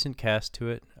has a decent cast to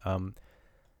it.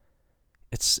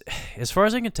 It's, as far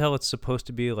as I can tell, it's supposed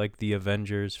to be like the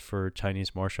Avengers for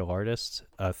Chinese martial artists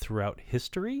throughout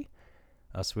history.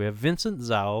 So we have Vincent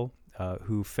Zhao,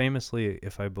 who famously,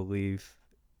 if I believe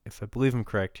I'm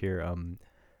correct here,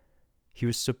 he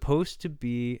was supposed to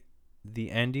be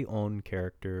the Andy On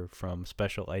character from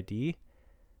Special ID,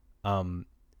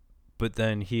 but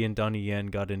then he and Donnie Yen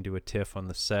got into a tiff on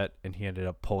the set, and he ended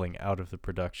up pulling out of the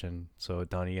production. So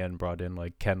Donnie Yen brought in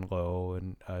like Ken Lo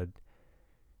and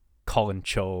Colin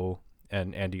Cho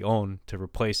and Andy On to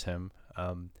replace him.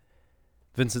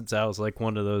 Vincent Zhao is like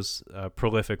one of those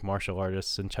prolific martial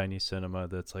artists in Chinese cinema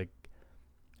that's like,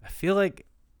 I feel like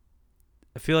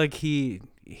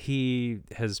he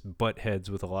has butt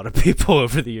heads with a lot of people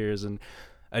over the years, and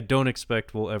I don't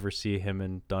expect we'll ever see him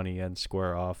and Donnie Yen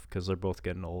square off because they're both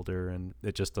getting older, and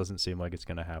it just doesn't seem like it's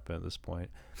going to happen at this point.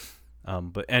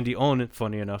 But Andy On,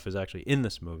 funny enough, is actually in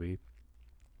this movie,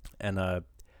 and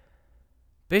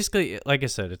basically, like I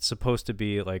said, it's supposed to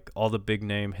be like all the big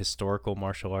name historical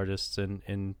martial artists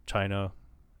in China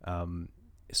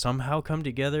somehow come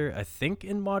together. I think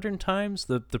in modern times,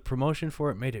 the promotion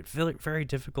for it made it very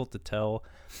difficult to tell,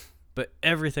 but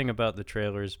everything about the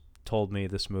trailers told me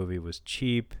this movie was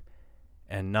cheap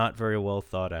and not very well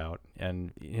thought out.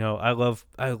 And I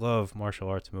love martial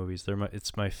arts movies.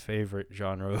 It's my favorite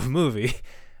genre of movie.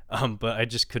 But I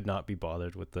just could not be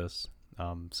bothered with this.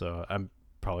 So I'm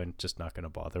probably just not going to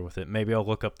bother with it. Maybe I'll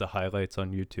look up the highlights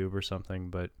on YouTube or something,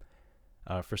 but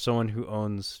for someone who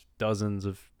owns dozens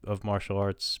of martial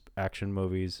arts action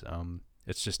movies,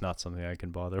 It's just not something I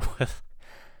can bother with.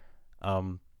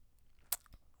 Um,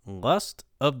 Lust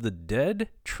of the Dead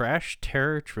Trash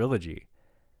Terror Trilogy.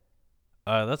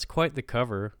 That's quite the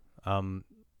cover.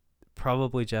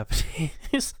 Probably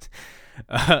Japanese.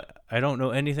 I don't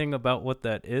know anything about what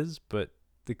that is, but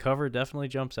the cover definitely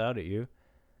jumps out at you.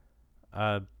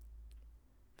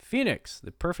 Phoenix,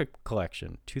 The Perfect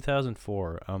Collection,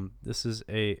 2004. I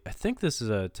think this is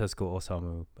a Tezuka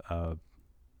Osamu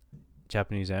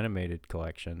Japanese animated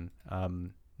collection.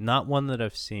 Not one that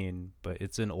I've seen, but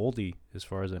it's an oldie as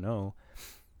far as I know.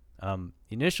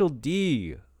 Initial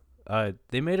D.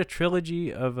 They made a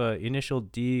trilogy of Initial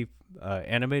D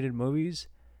animated movies.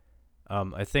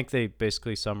 I think they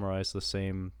basically summarized the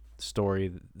same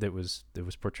story that was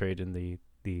portrayed in the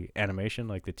animation,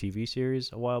 like the TV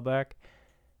series a while back.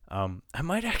 I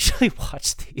might actually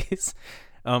watch these.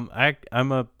 I'm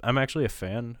actually a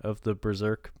fan of the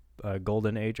Berserk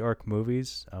Golden Age arc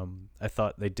movies. I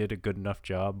thought they did a good enough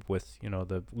job with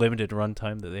the limited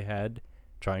runtime that they had,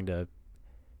 trying to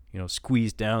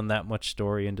squeeze down that much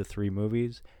story into 3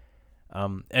 movies.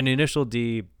 And Initial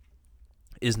D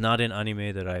is not an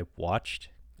anime that I watched,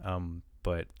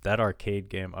 but that arcade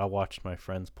game, I watched my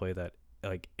friends play that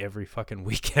like every fucking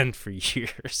weekend for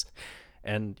years.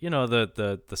 And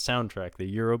the soundtrack,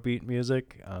 the Eurobeat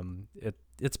music,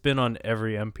 it's been on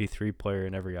every MP3 player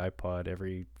and every iPod,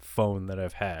 every phone that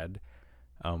I've had.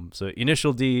 So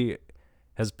Initial D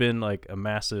has been like a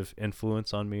massive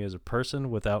influence on me as a person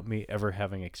without me ever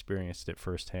having experienced it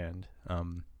firsthand.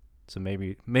 So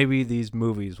maybe these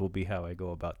movies will be how I go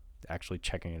about actually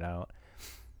checking it out.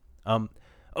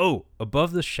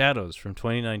 Above the Shadows from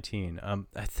 2019.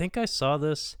 I think I saw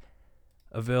this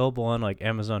available on like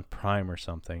Amazon Prime or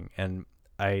something, and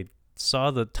I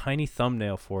saw the tiny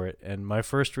thumbnail for it, and my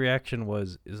first reaction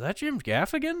was, is that Jim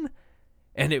Gaffigan?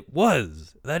 And it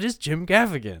was. That is Jim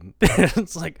Gaffigan.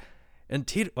 It's like, and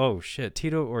Tito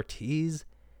Ortiz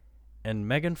and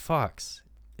Megan Fox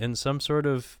in some sort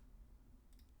of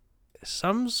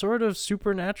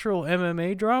supernatural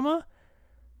MMA drama.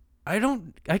 I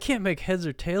can't make heads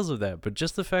or tails of that, but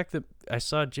just the fact that I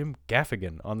saw Jim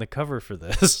Gaffigan on the cover for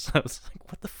this, I was like,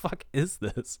 what the fuck is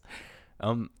this?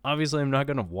 Obviously I'm not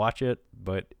going to watch it,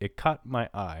 but it caught my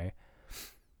eye.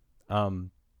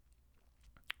 To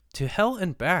Hell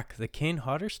and Back, the Kane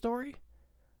Hodder story?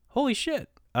 Holy shit.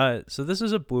 So this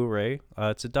is a Blu-ray.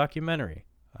 It's a documentary.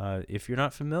 If you're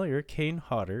not familiar, Kane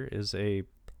Hodder is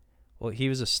he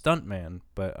was a stuntman,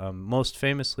 but most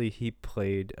famously he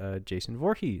played Jason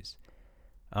Voorhees.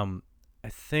 I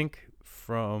think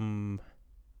from,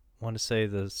 I want to say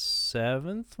the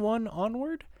 7th one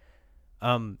onward.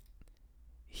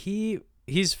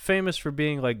 He's famous for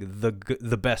being like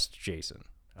the best Jason.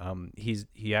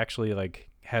 He actually like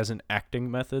has an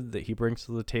acting method that he brings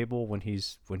to the table when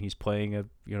he's playing a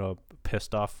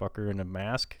pissed off fucker in a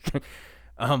mask.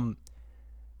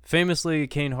 Famously,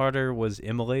 Kane Hodder was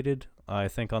immolated, I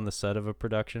think, on the set of a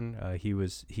production. He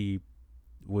was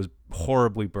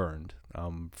horribly burned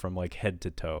from like head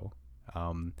to toe.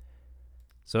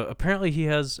 So apparently he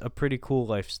has a pretty cool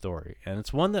life story, and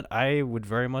it's one that I would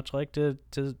very much like to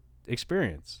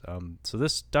experience. So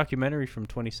this documentary from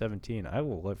 2017, I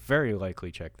will very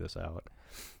likely check this out.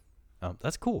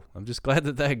 That's cool. I'm just glad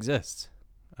that exists.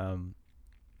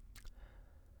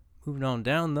 Moving on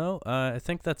down, though, I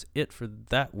think that's it for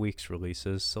that week's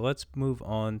releases. So let's move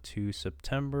on to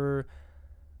September.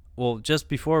 Well, just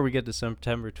before we get to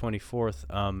September 24th,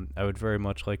 I would very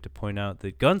much like to point out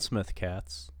that Gunsmith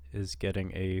Cats is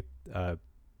getting a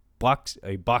box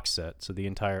set, so the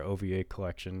entire OVA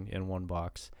collection in one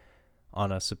box,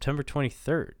 on September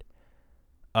 23rd.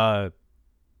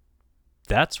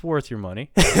 That's worth your money,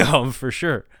 for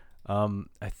sure.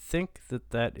 I think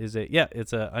that is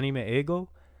it's a Anime Ego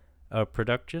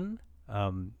production.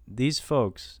 These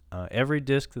folks, every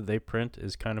disc that they print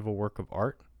is kind of a work of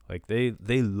art. Like they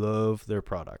love their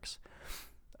products.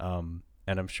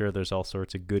 And I'm sure there's all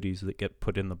sorts of goodies that get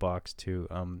put in the box too.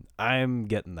 I'm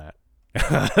getting that.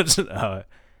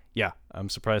 I'm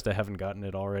surprised I haven't gotten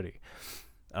it already.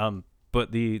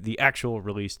 But the actual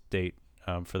release date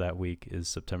for that week is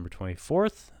September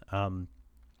 24th.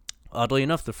 Oddly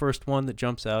enough, the first one that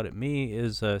jumps out at me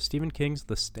is Stephen King's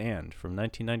The Stand from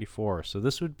 1994. So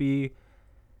this would be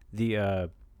the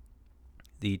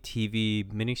TV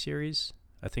miniseries.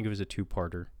 I think it was a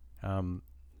 2-parter.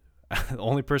 The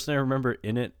only person I remember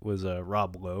in it was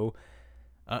Rob Lowe.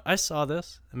 I saw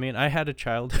this. I mean, I had a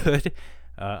childhood.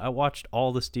 I watched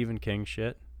all the Stephen King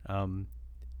shit.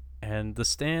 And The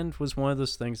Stand was one of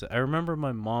those things that I remember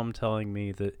my mom telling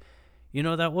me that,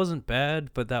 that wasn't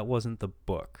bad, but that wasn't the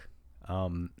book.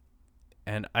 And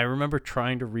and I remember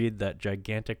trying to read that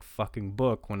gigantic fucking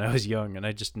book when I was young, and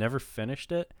I just never finished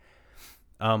it.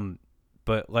 Um,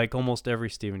 but like almost every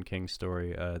Stephen King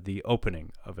story, the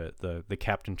opening of it, the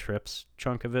Captain Trips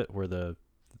chunk of it, where the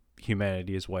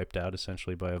humanity is wiped out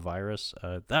essentially by a virus,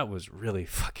 that was really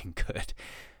fucking good.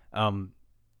 Um,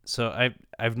 so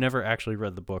I've never actually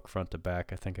read the book front to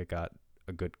back. I think I got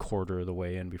a good quarter of the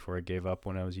way in before I gave up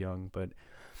when I was young, but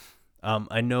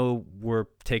I know we're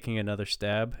taking another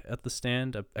stab at The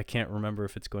Stand. I can't remember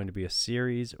if it's going to be a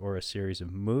series or a series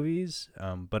of movies,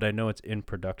 but I know it's in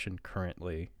production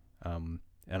currently. And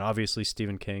obviously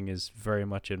Stephen King is very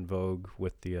much in vogue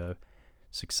with the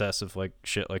success of like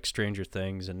shit like Stranger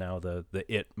Things and now the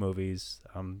It movies.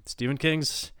 Stephen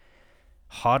King's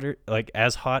hotter, like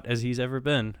as hot as he's ever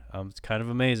been. It's kind of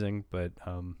amazing, but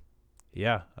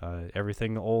yeah,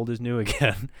 everything old is new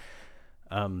again.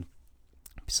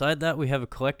 Beside that, we have a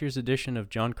collector's edition of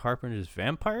John Carpenter's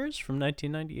Vampires from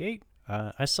 1998.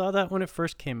 I saw that when it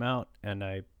first came out, and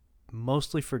I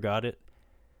mostly forgot it.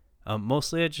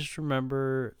 Mostly, I just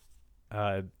remember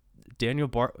Daniel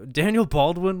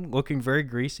Baldwin looking very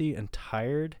greasy and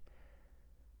tired,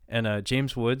 and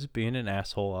James Woods being an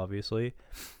asshole, obviously.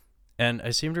 And I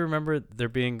seem to remember there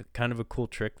being kind of a cool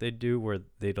trick they'd do where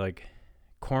they'd like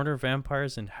corner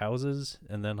vampires in houses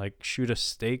and then like shoot a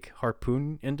stake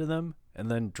harpoon into them and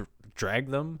then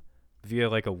drag them via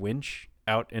like a winch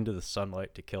out into the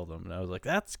sunlight to kill them. And I was like,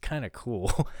 that's kind of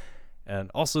cool.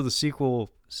 And also the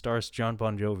sequel stars John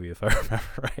Bon Jovi, if I remember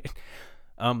right.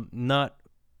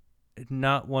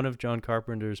 Not one of John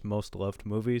Carpenter's most loved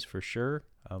movies for sure.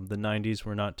 The 90s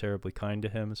were not terribly kind to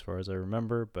him as far as I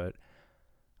remember, but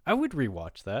I would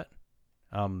rewatch that.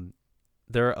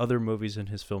 There are other movies in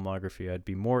his filmography I'd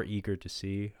be more eager to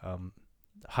see.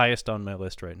 Highest on my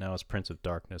list right now is Prince of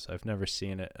Darkness. I've never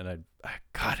seen it, and I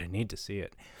need to see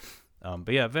it.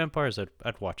 But yeah, Vampires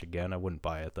I'd watch again. I wouldn't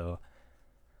buy it though.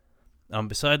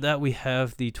 Beside that, we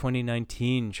have the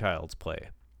 2019 Child's Play,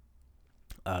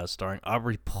 starring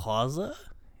Aubrey Plaza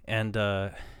and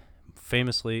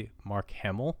famously Mark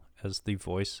Hamill as the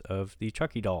voice of the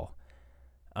Chucky doll.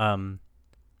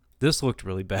 This looked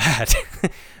really bad.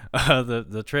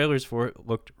 The trailers for it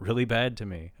looked really bad to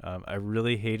me. I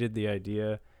really hated the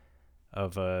idea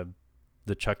of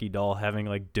the Chucky doll having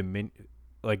like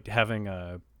like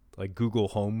Google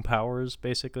Home powers,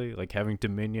 basically, like having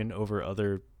dominion over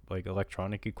other like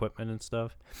electronic equipment and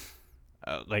stuff.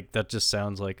 Like that just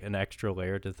sounds like an extra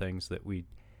layer to things that we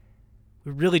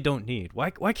really don't need.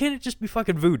 Why can't it just be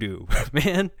fucking voodoo,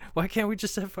 man? Why can't we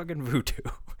just have fucking voodoo?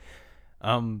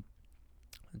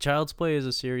 Child's Play is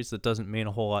a series that doesn't mean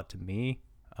a whole lot to me.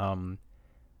 I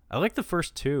like the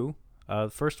first two. The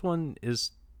first one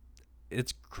it's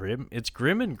grim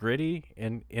and gritty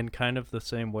in kind of the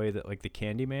same way that like the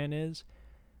Candyman is.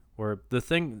 Where the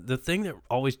thing that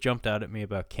always jumped out at me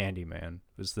about Candyman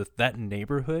was that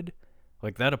neighborhood,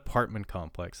 like that apartment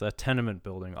complex, that tenement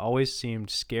building, always seemed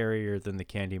scarier than the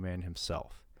Candyman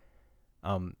himself.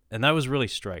 And that was really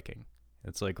striking.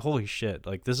 It's like, holy shit,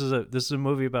 like this is a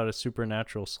movie about a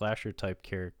supernatural slasher type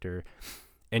character,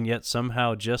 and yet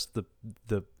somehow just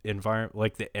the environment,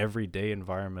 like the everyday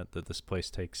environment that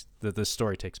this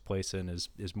story takes place in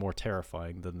is more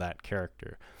terrifying than that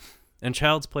character. And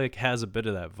Child's Play has a bit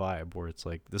of that vibe where it's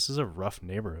like, this is a rough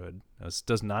neighborhood. This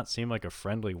does not seem like a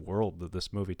friendly world that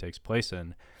this movie takes place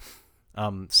in.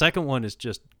 Second one is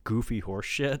just goofy horse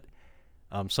shit.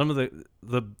 Some of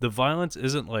the violence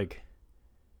isn't like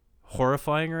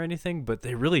horrifying or anything, but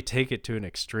they really take it to an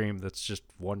extreme that's just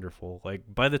wonderful. Like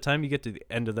by the time you get to the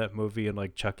end of that movie and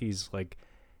like Chucky's like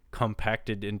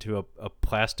compacted into a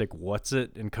plastic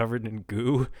what's-it and covered in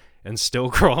goo and still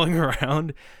crawling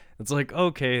around, it's like,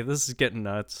 okay, this is getting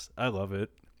nuts. I love it.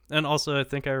 And also I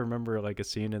think I remember like a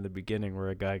scene in the beginning where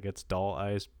a guy gets doll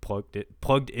eyes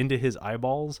plugged into his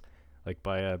eyeballs, like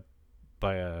by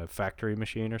a factory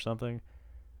machine or something.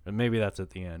 And maybe that's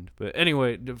at the end. But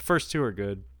anyway, the first two are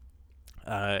good.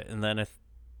 And then I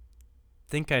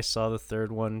think I saw the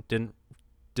third one.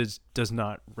 Does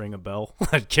not ring a bell.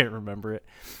 I can't remember it.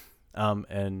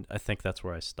 And I think that's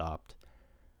where I stopped.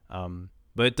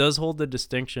 But it does hold the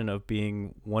distinction of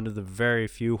being one of the very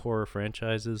few horror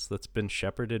franchises that's been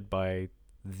shepherded by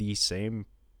the same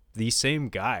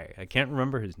guy. I can't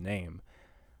remember his name.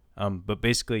 But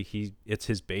basically it's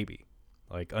his baby.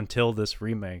 Like until this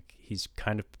remake, he's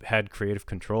kind of had creative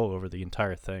control over the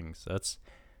entire thing. So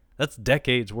that's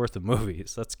decades worth of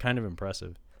movies. That's kind of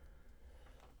impressive.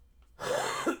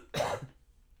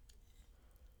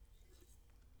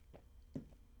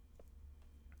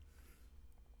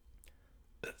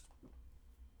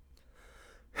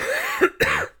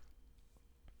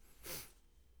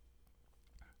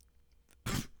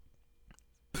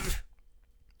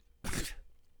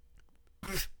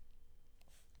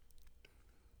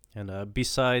 And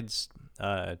besides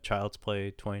Child's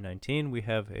Play 2019, we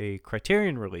have a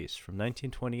Criterion release from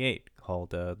 1928 called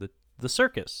The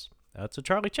Circus. It's a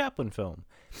Charlie Chaplin film.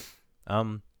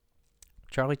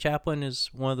 Charlie Chaplin is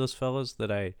one of those fellas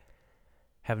that I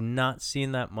have not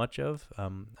seen that much of.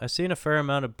 I've seen a fair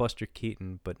amount of Buster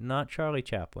Keaton, but not Charlie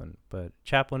Chaplin. But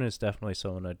Chaplin is definitely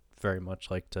someone I'd very much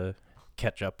like to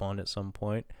catch up on at some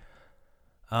point.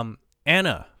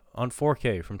 Anna on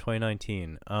 4K from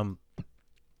 2019.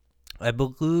 I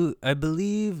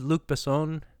believe Luc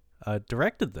Besson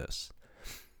directed this.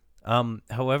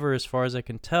 However, as far as I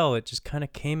can tell, it just kind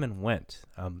of came and went.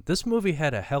 This movie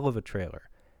had a hell of a trailer.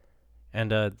 And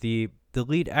the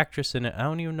lead actress in it, I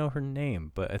don't even know her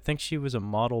name, but I think she was a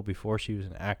model before she was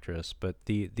an actress. But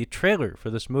the trailer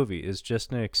for this movie is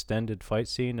just an extended fight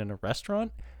scene in a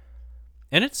restaurant,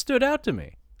 and it stood out to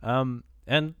me.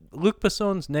 And Luc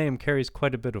Besson's name carries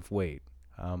quite a bit of weight.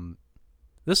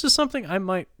 This is something I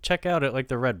might check out at like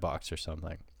the Redbox or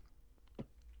something.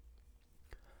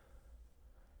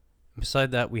 Beside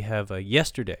that, we have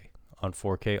Yesterday on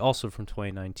 4K, also from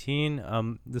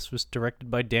 2019. This was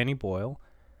directed by Danny Boyle.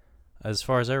 As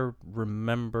far as I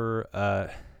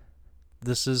remember,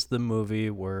 this is the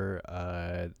movie where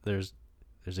there's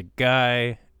a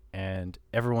guy and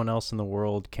everyone else in the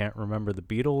world can't remember the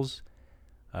Beatles.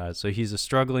 So he's a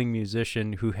struggling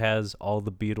musician who has all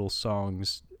the Beatles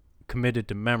songs committed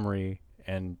to memory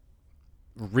and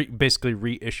basically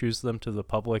reissues them to the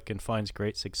public and finds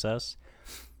great success.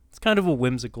 It's kind of a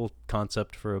whimsical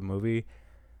concept for a movie.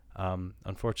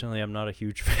 Unfortunately, I'm not a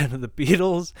huge fan of the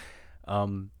Beatles,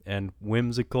 and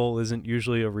whimsical isn't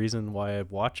usually a reason why I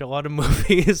watch a lot of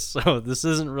movies, so this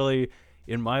isn't really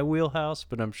in my wheelhouse,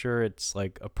 but I'm sure it's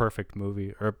like a perfect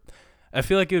movie, or I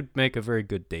feel like it would make a very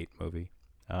good date movie.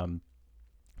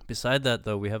 Beside that,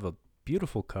 though, we have a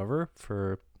beautiful cover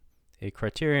for a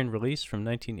Criterion release from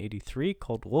 1983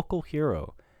 called Local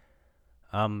Hero.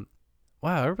 Wow,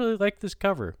 I really like this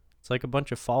cover. It's like a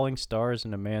bunch of falling stars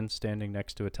and a man standing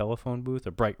next to a telephone booth,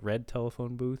 a bright red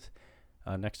telephone booth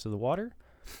next to the water.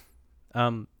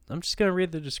 I'm just going to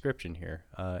read the description here.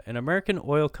 An American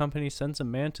oil company sends a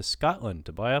man to Scotland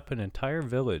to buy up an entire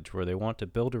village where they want to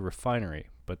build a refinery,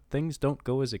 but things don't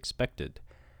go as expected.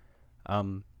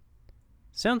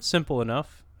 Sounds simple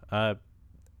enough.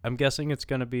 I'm guessing it's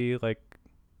going to be like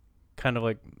kind of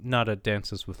like not a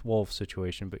Dances with Wolves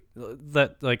situation, but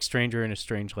that like Stranger in a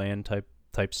Strange Land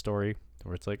type story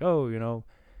where it's like, oh, you know,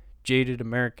 jaded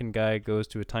American guy goes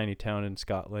to a tiny town in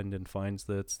Scotland and finds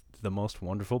that it's the most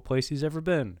wonderful place he's ever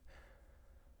been.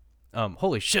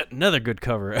 Holy shit, another good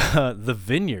cover. The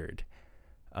Vineyard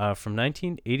from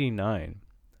 1989.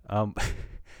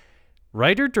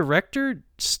 Writer, director,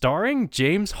 starring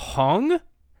James Hong,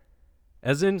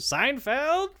 as in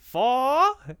Seinfeld,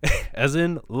 as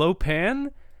in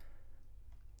Lopan.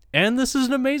 And this is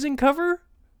an amazing cover.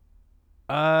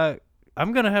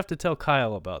 I'm going to have to tell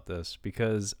Kyle about this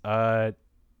because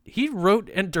he wrote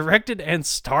and directed and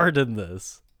starred in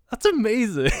this. That's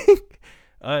amazing.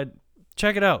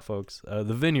 Check it out, folks.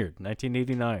 The Vineyard,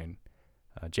 1989.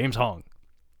 James Hong.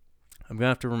 I'm going to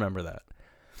have to remember that.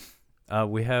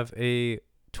 We have a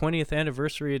 20th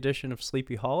anniversary edition of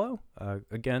Sleepy Hollow.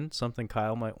 Again, something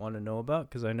Kyle might want to know about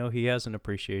because I know he has an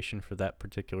appreciation for that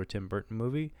particular Tim Burton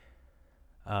movie.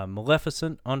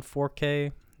 Maleficent on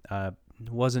 4K.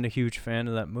 Wasn't a huge fan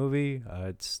of that movie.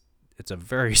 It's a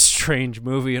very strange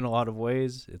movie in a lot of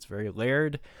ways. It's very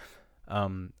layered.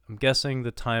 I'm guessing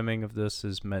the timing of this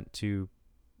is meant to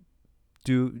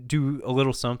do a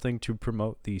little something to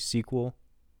promote the sequel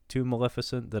to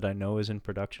Maleficent that I know is in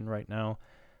production right now.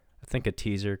 I think a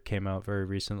teaser came out very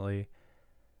recently.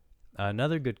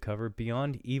 Another good cover,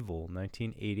 Beyond Evil,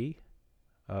 1980.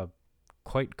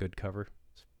 Quite good cover.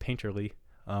 It's painterly.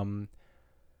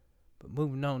 But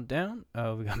moving on down,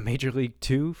 we got Major League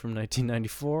 2 from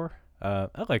 1994. I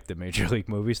like the Major League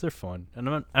movies. They're fun.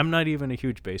 And I'm not even a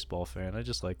huge baseball fan. I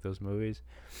just like those movies.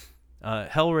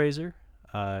 Hellraiser,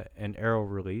 an Arrow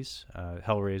release.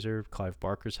 Hellraiser, Clive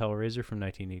Barker's Hellraiser from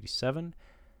 1987.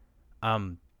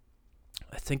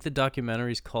 I think the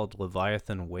documentary is called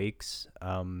Leviathan Wakes.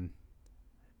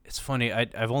 It's funny.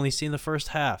 I've only seen the first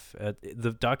half.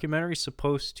 The documentary is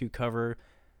supposed to cover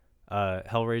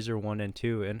Hellraiser 1 and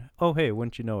 2. And, oh, hey,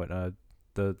 wouldn't you know it,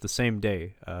 the same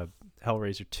day,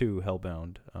 Hellraiser 2,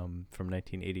 Hellbound, from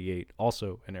 1988,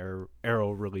 also an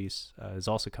Arrow release, is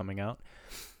also coming out.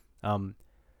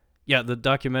 Yeah, the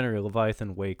documentary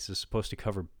Leviathan Wakes is supposed to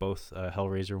cover both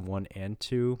Hellraiser 1 and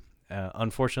 2.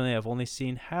 Unfortunately, I've only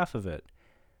seen half of it.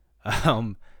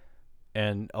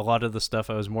 And a lot of the stuff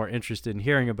I was more interested in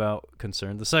hearing about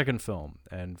concerned the second film.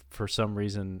 And for some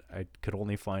reason, I could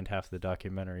only find half the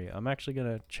documentary. I'm actually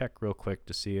going to check real quick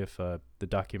to see if the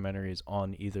documentary is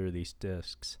on either of these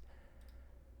discs.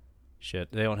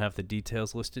 Shit, they don't have the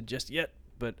details listed just yet.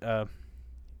 But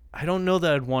I don't know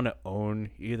that I'd want to own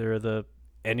any of the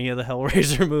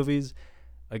Hellraiser movies.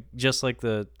 Just like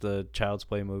the Child's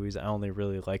Play movies, I only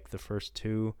really like the first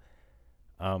two.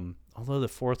 Although the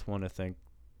fourth one, I think,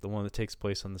 the one that takes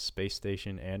place on the space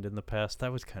station and in the past,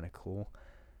 that was kind of cool.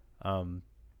 But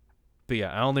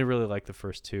yeah, I only really like the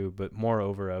first two. But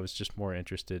moreover, I was just more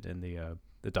interested in the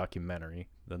documentary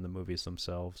than the movies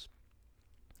themselves.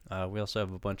 We also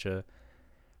have a bunch of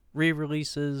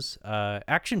re-releases.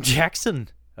 Action Jackson,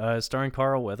 starring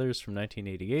Carl Weathers from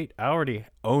 1988. I already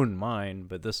own mine,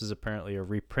 but this is apparently a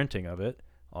reprinting of it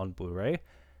on Blu-ray.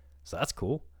 So that's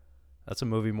cool. That's a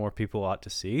movie more people ought to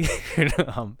see.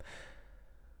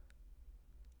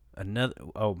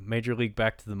 Major League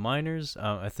Back to the Minors.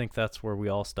 I think that's where we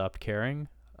all stopped caring.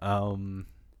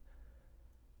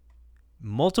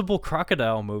 Multiple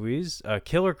Crocodile movies.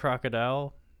 Killer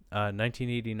Crocodile,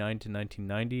 1989 to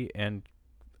 1990, and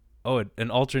an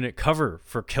alternate cover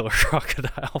for Killer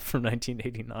Crocodile from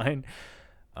 1989.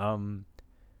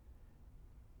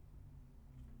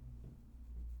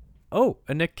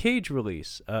 A Nick Cage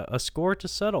release, A Score to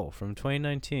Settle from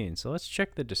 2019. So let's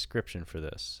check the description for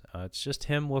this. It's just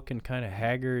him looking kind of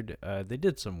haggard. They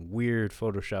did some weird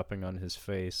photoshopping on his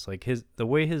face, like the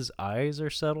way his eyes are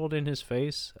settled in his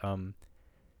face.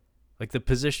 Like the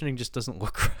positioning just doesn't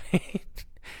look right.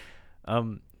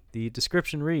 The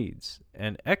description reads,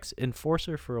 an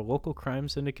ex-enforcer for a local crime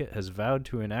syndicate has vowed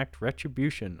to enact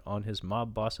retribution on his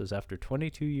mob bosses after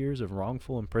 22 years of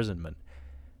wrongful imprisonment.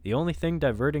 The only thing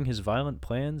diverting his violent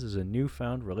plans is a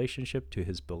newfound relationship to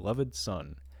his beloved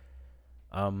son.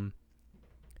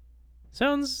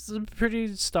 Sounds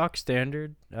pretty stock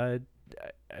standard. I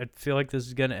feel like this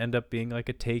is going to end up being like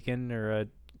a Taken or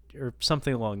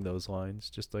something along those lines,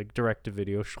 just like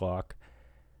direct-to-video schlock.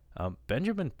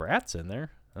 Benjamin Bratt's in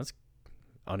there. That's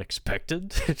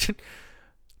unexpected.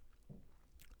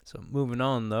 So moving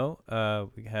on, though,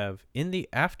 we have In the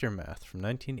Aftermath from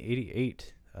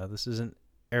 1988. This is an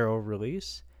Arrow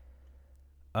release.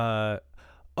 Fuck.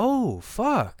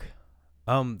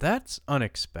 That's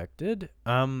unexpected.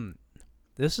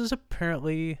 This is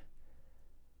apparently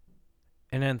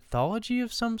an anthology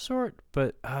of some sort,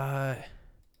 but Mamoru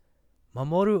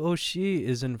Oshii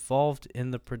is involved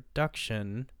in the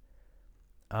production.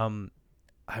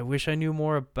 I wish I knew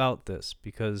more about this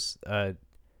because the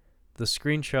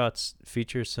screenshots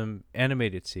feature some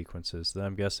animated sequences that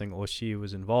I'm guessing Oshii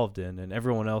was involved in, and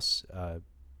everyone else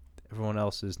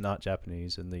is not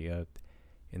Japanese in the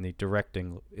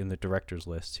director's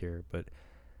list here. But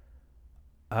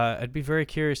I'd be very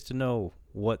curious to know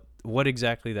what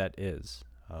exactly that is.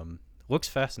 Looks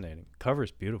fascinating.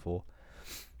 Cover's beautiful.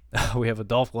 We have a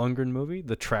Dolph Lundgren movie,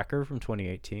 The Tracker from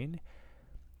 2018.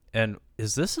 And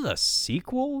is this a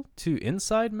sequel to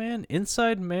Inside Man?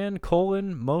 Inside Man: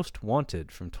 Most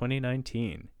Wanted from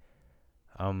 2019.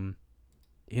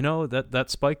 That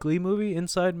Spike Lee movie,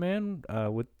 Inside Man,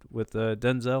 with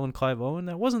Denzel and Clive Owen,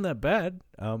 that wasn't that bad.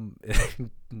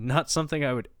 Not something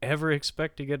I would ever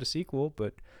expect to get a sequel,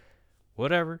 but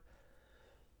whatever.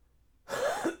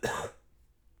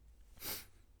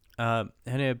 And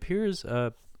it appears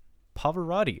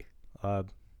Pavarotti.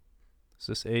 Is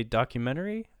this a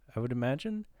documentary, I would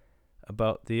imagine,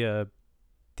 about the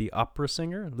opera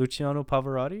singer Luciano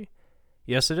Pavarotti?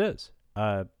 Yes, it is.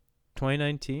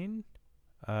 2019.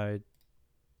 I'd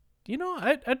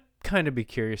kind of be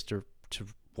curious to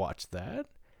watch that.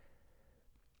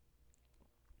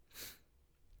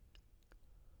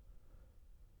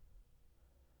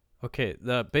 Okay,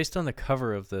 based on the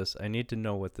cover of this, I need to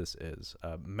know what this is.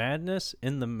 Madness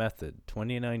in the Method,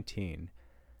 2019.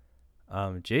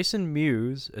 Jason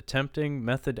Mewes, attempting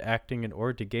method acting in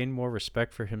order to gain more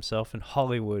respect for himself in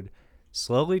Hollywood,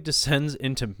 slowly descends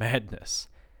into madness.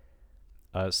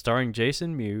 Starring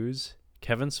Jason Mewes,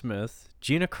 Kevin Smith,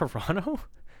 Gina Carano,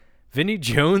 Vinnie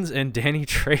Jones, and Danny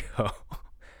Trejo.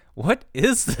 What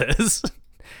is this?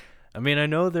 I mean, I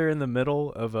know they're in the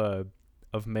middle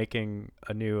of making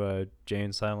a new Jay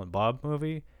and Silent Bob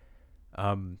movie,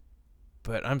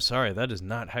 but I'm sorry, that is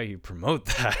not how you promote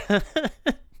that.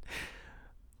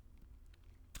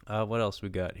 What else we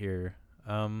got here?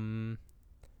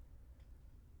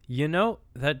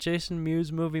 That Jason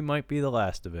Mewes movie might be the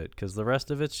last of it, because the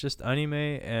rest of it's just anime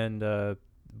and a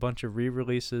bunch of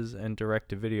re-releases and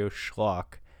direct-to-video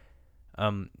schlock.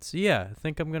 So yeah, I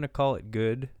think I'm going to call it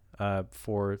good.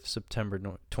 for September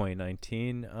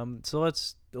 2019. So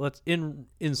let's in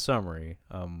summary.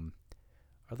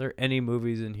 Are there any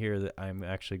movies in here that I'm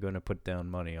actually going to put down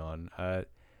money on?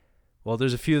 Well,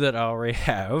 there's a few that I already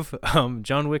have.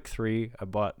 John Wick 3, I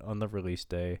bought on the release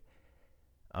day.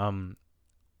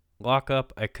 Lock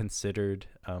Up, I considered.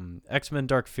 X-Men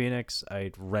Dark Phoenix,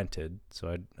 I rented,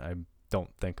 so I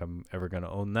don't think I'm ever going to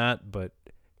own that, but,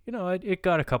 you know, it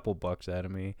got a couple bucks out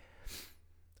of me.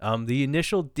 The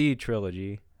Initial D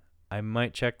trilogy, I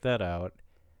might check that out.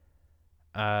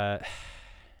 I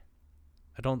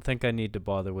don't think I need to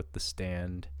bother with The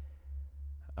Stand.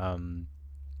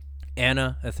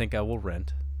 Anna, I think I will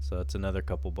rent, so that's another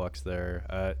couple bucks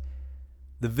there.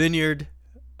 The Vineyard,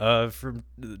 from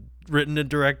written and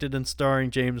directed and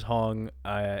starring James Hong.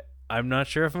 I'm not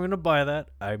sure if I'm gonna buy that.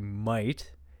 I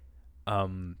might,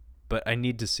 but I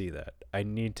need to see that. I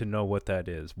need to know what that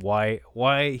is. Why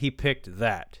he picked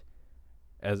that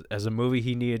as a movie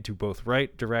he needed to both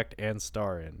write, direct, and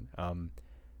star in.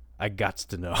 I gots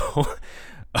to know.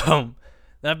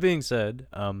 That being said,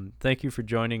 thank you for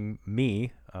joining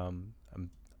me.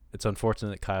 It's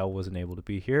unfortunate that Kyle wasn't able to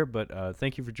be here, but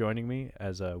thank you for joining me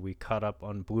as we caught up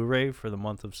on Blu-ray for the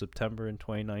month of September in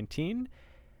 2019.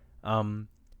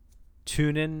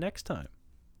 Tune in next time,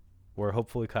 where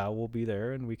hopefully Kyle will be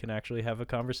there and we can actually have a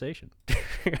conversation.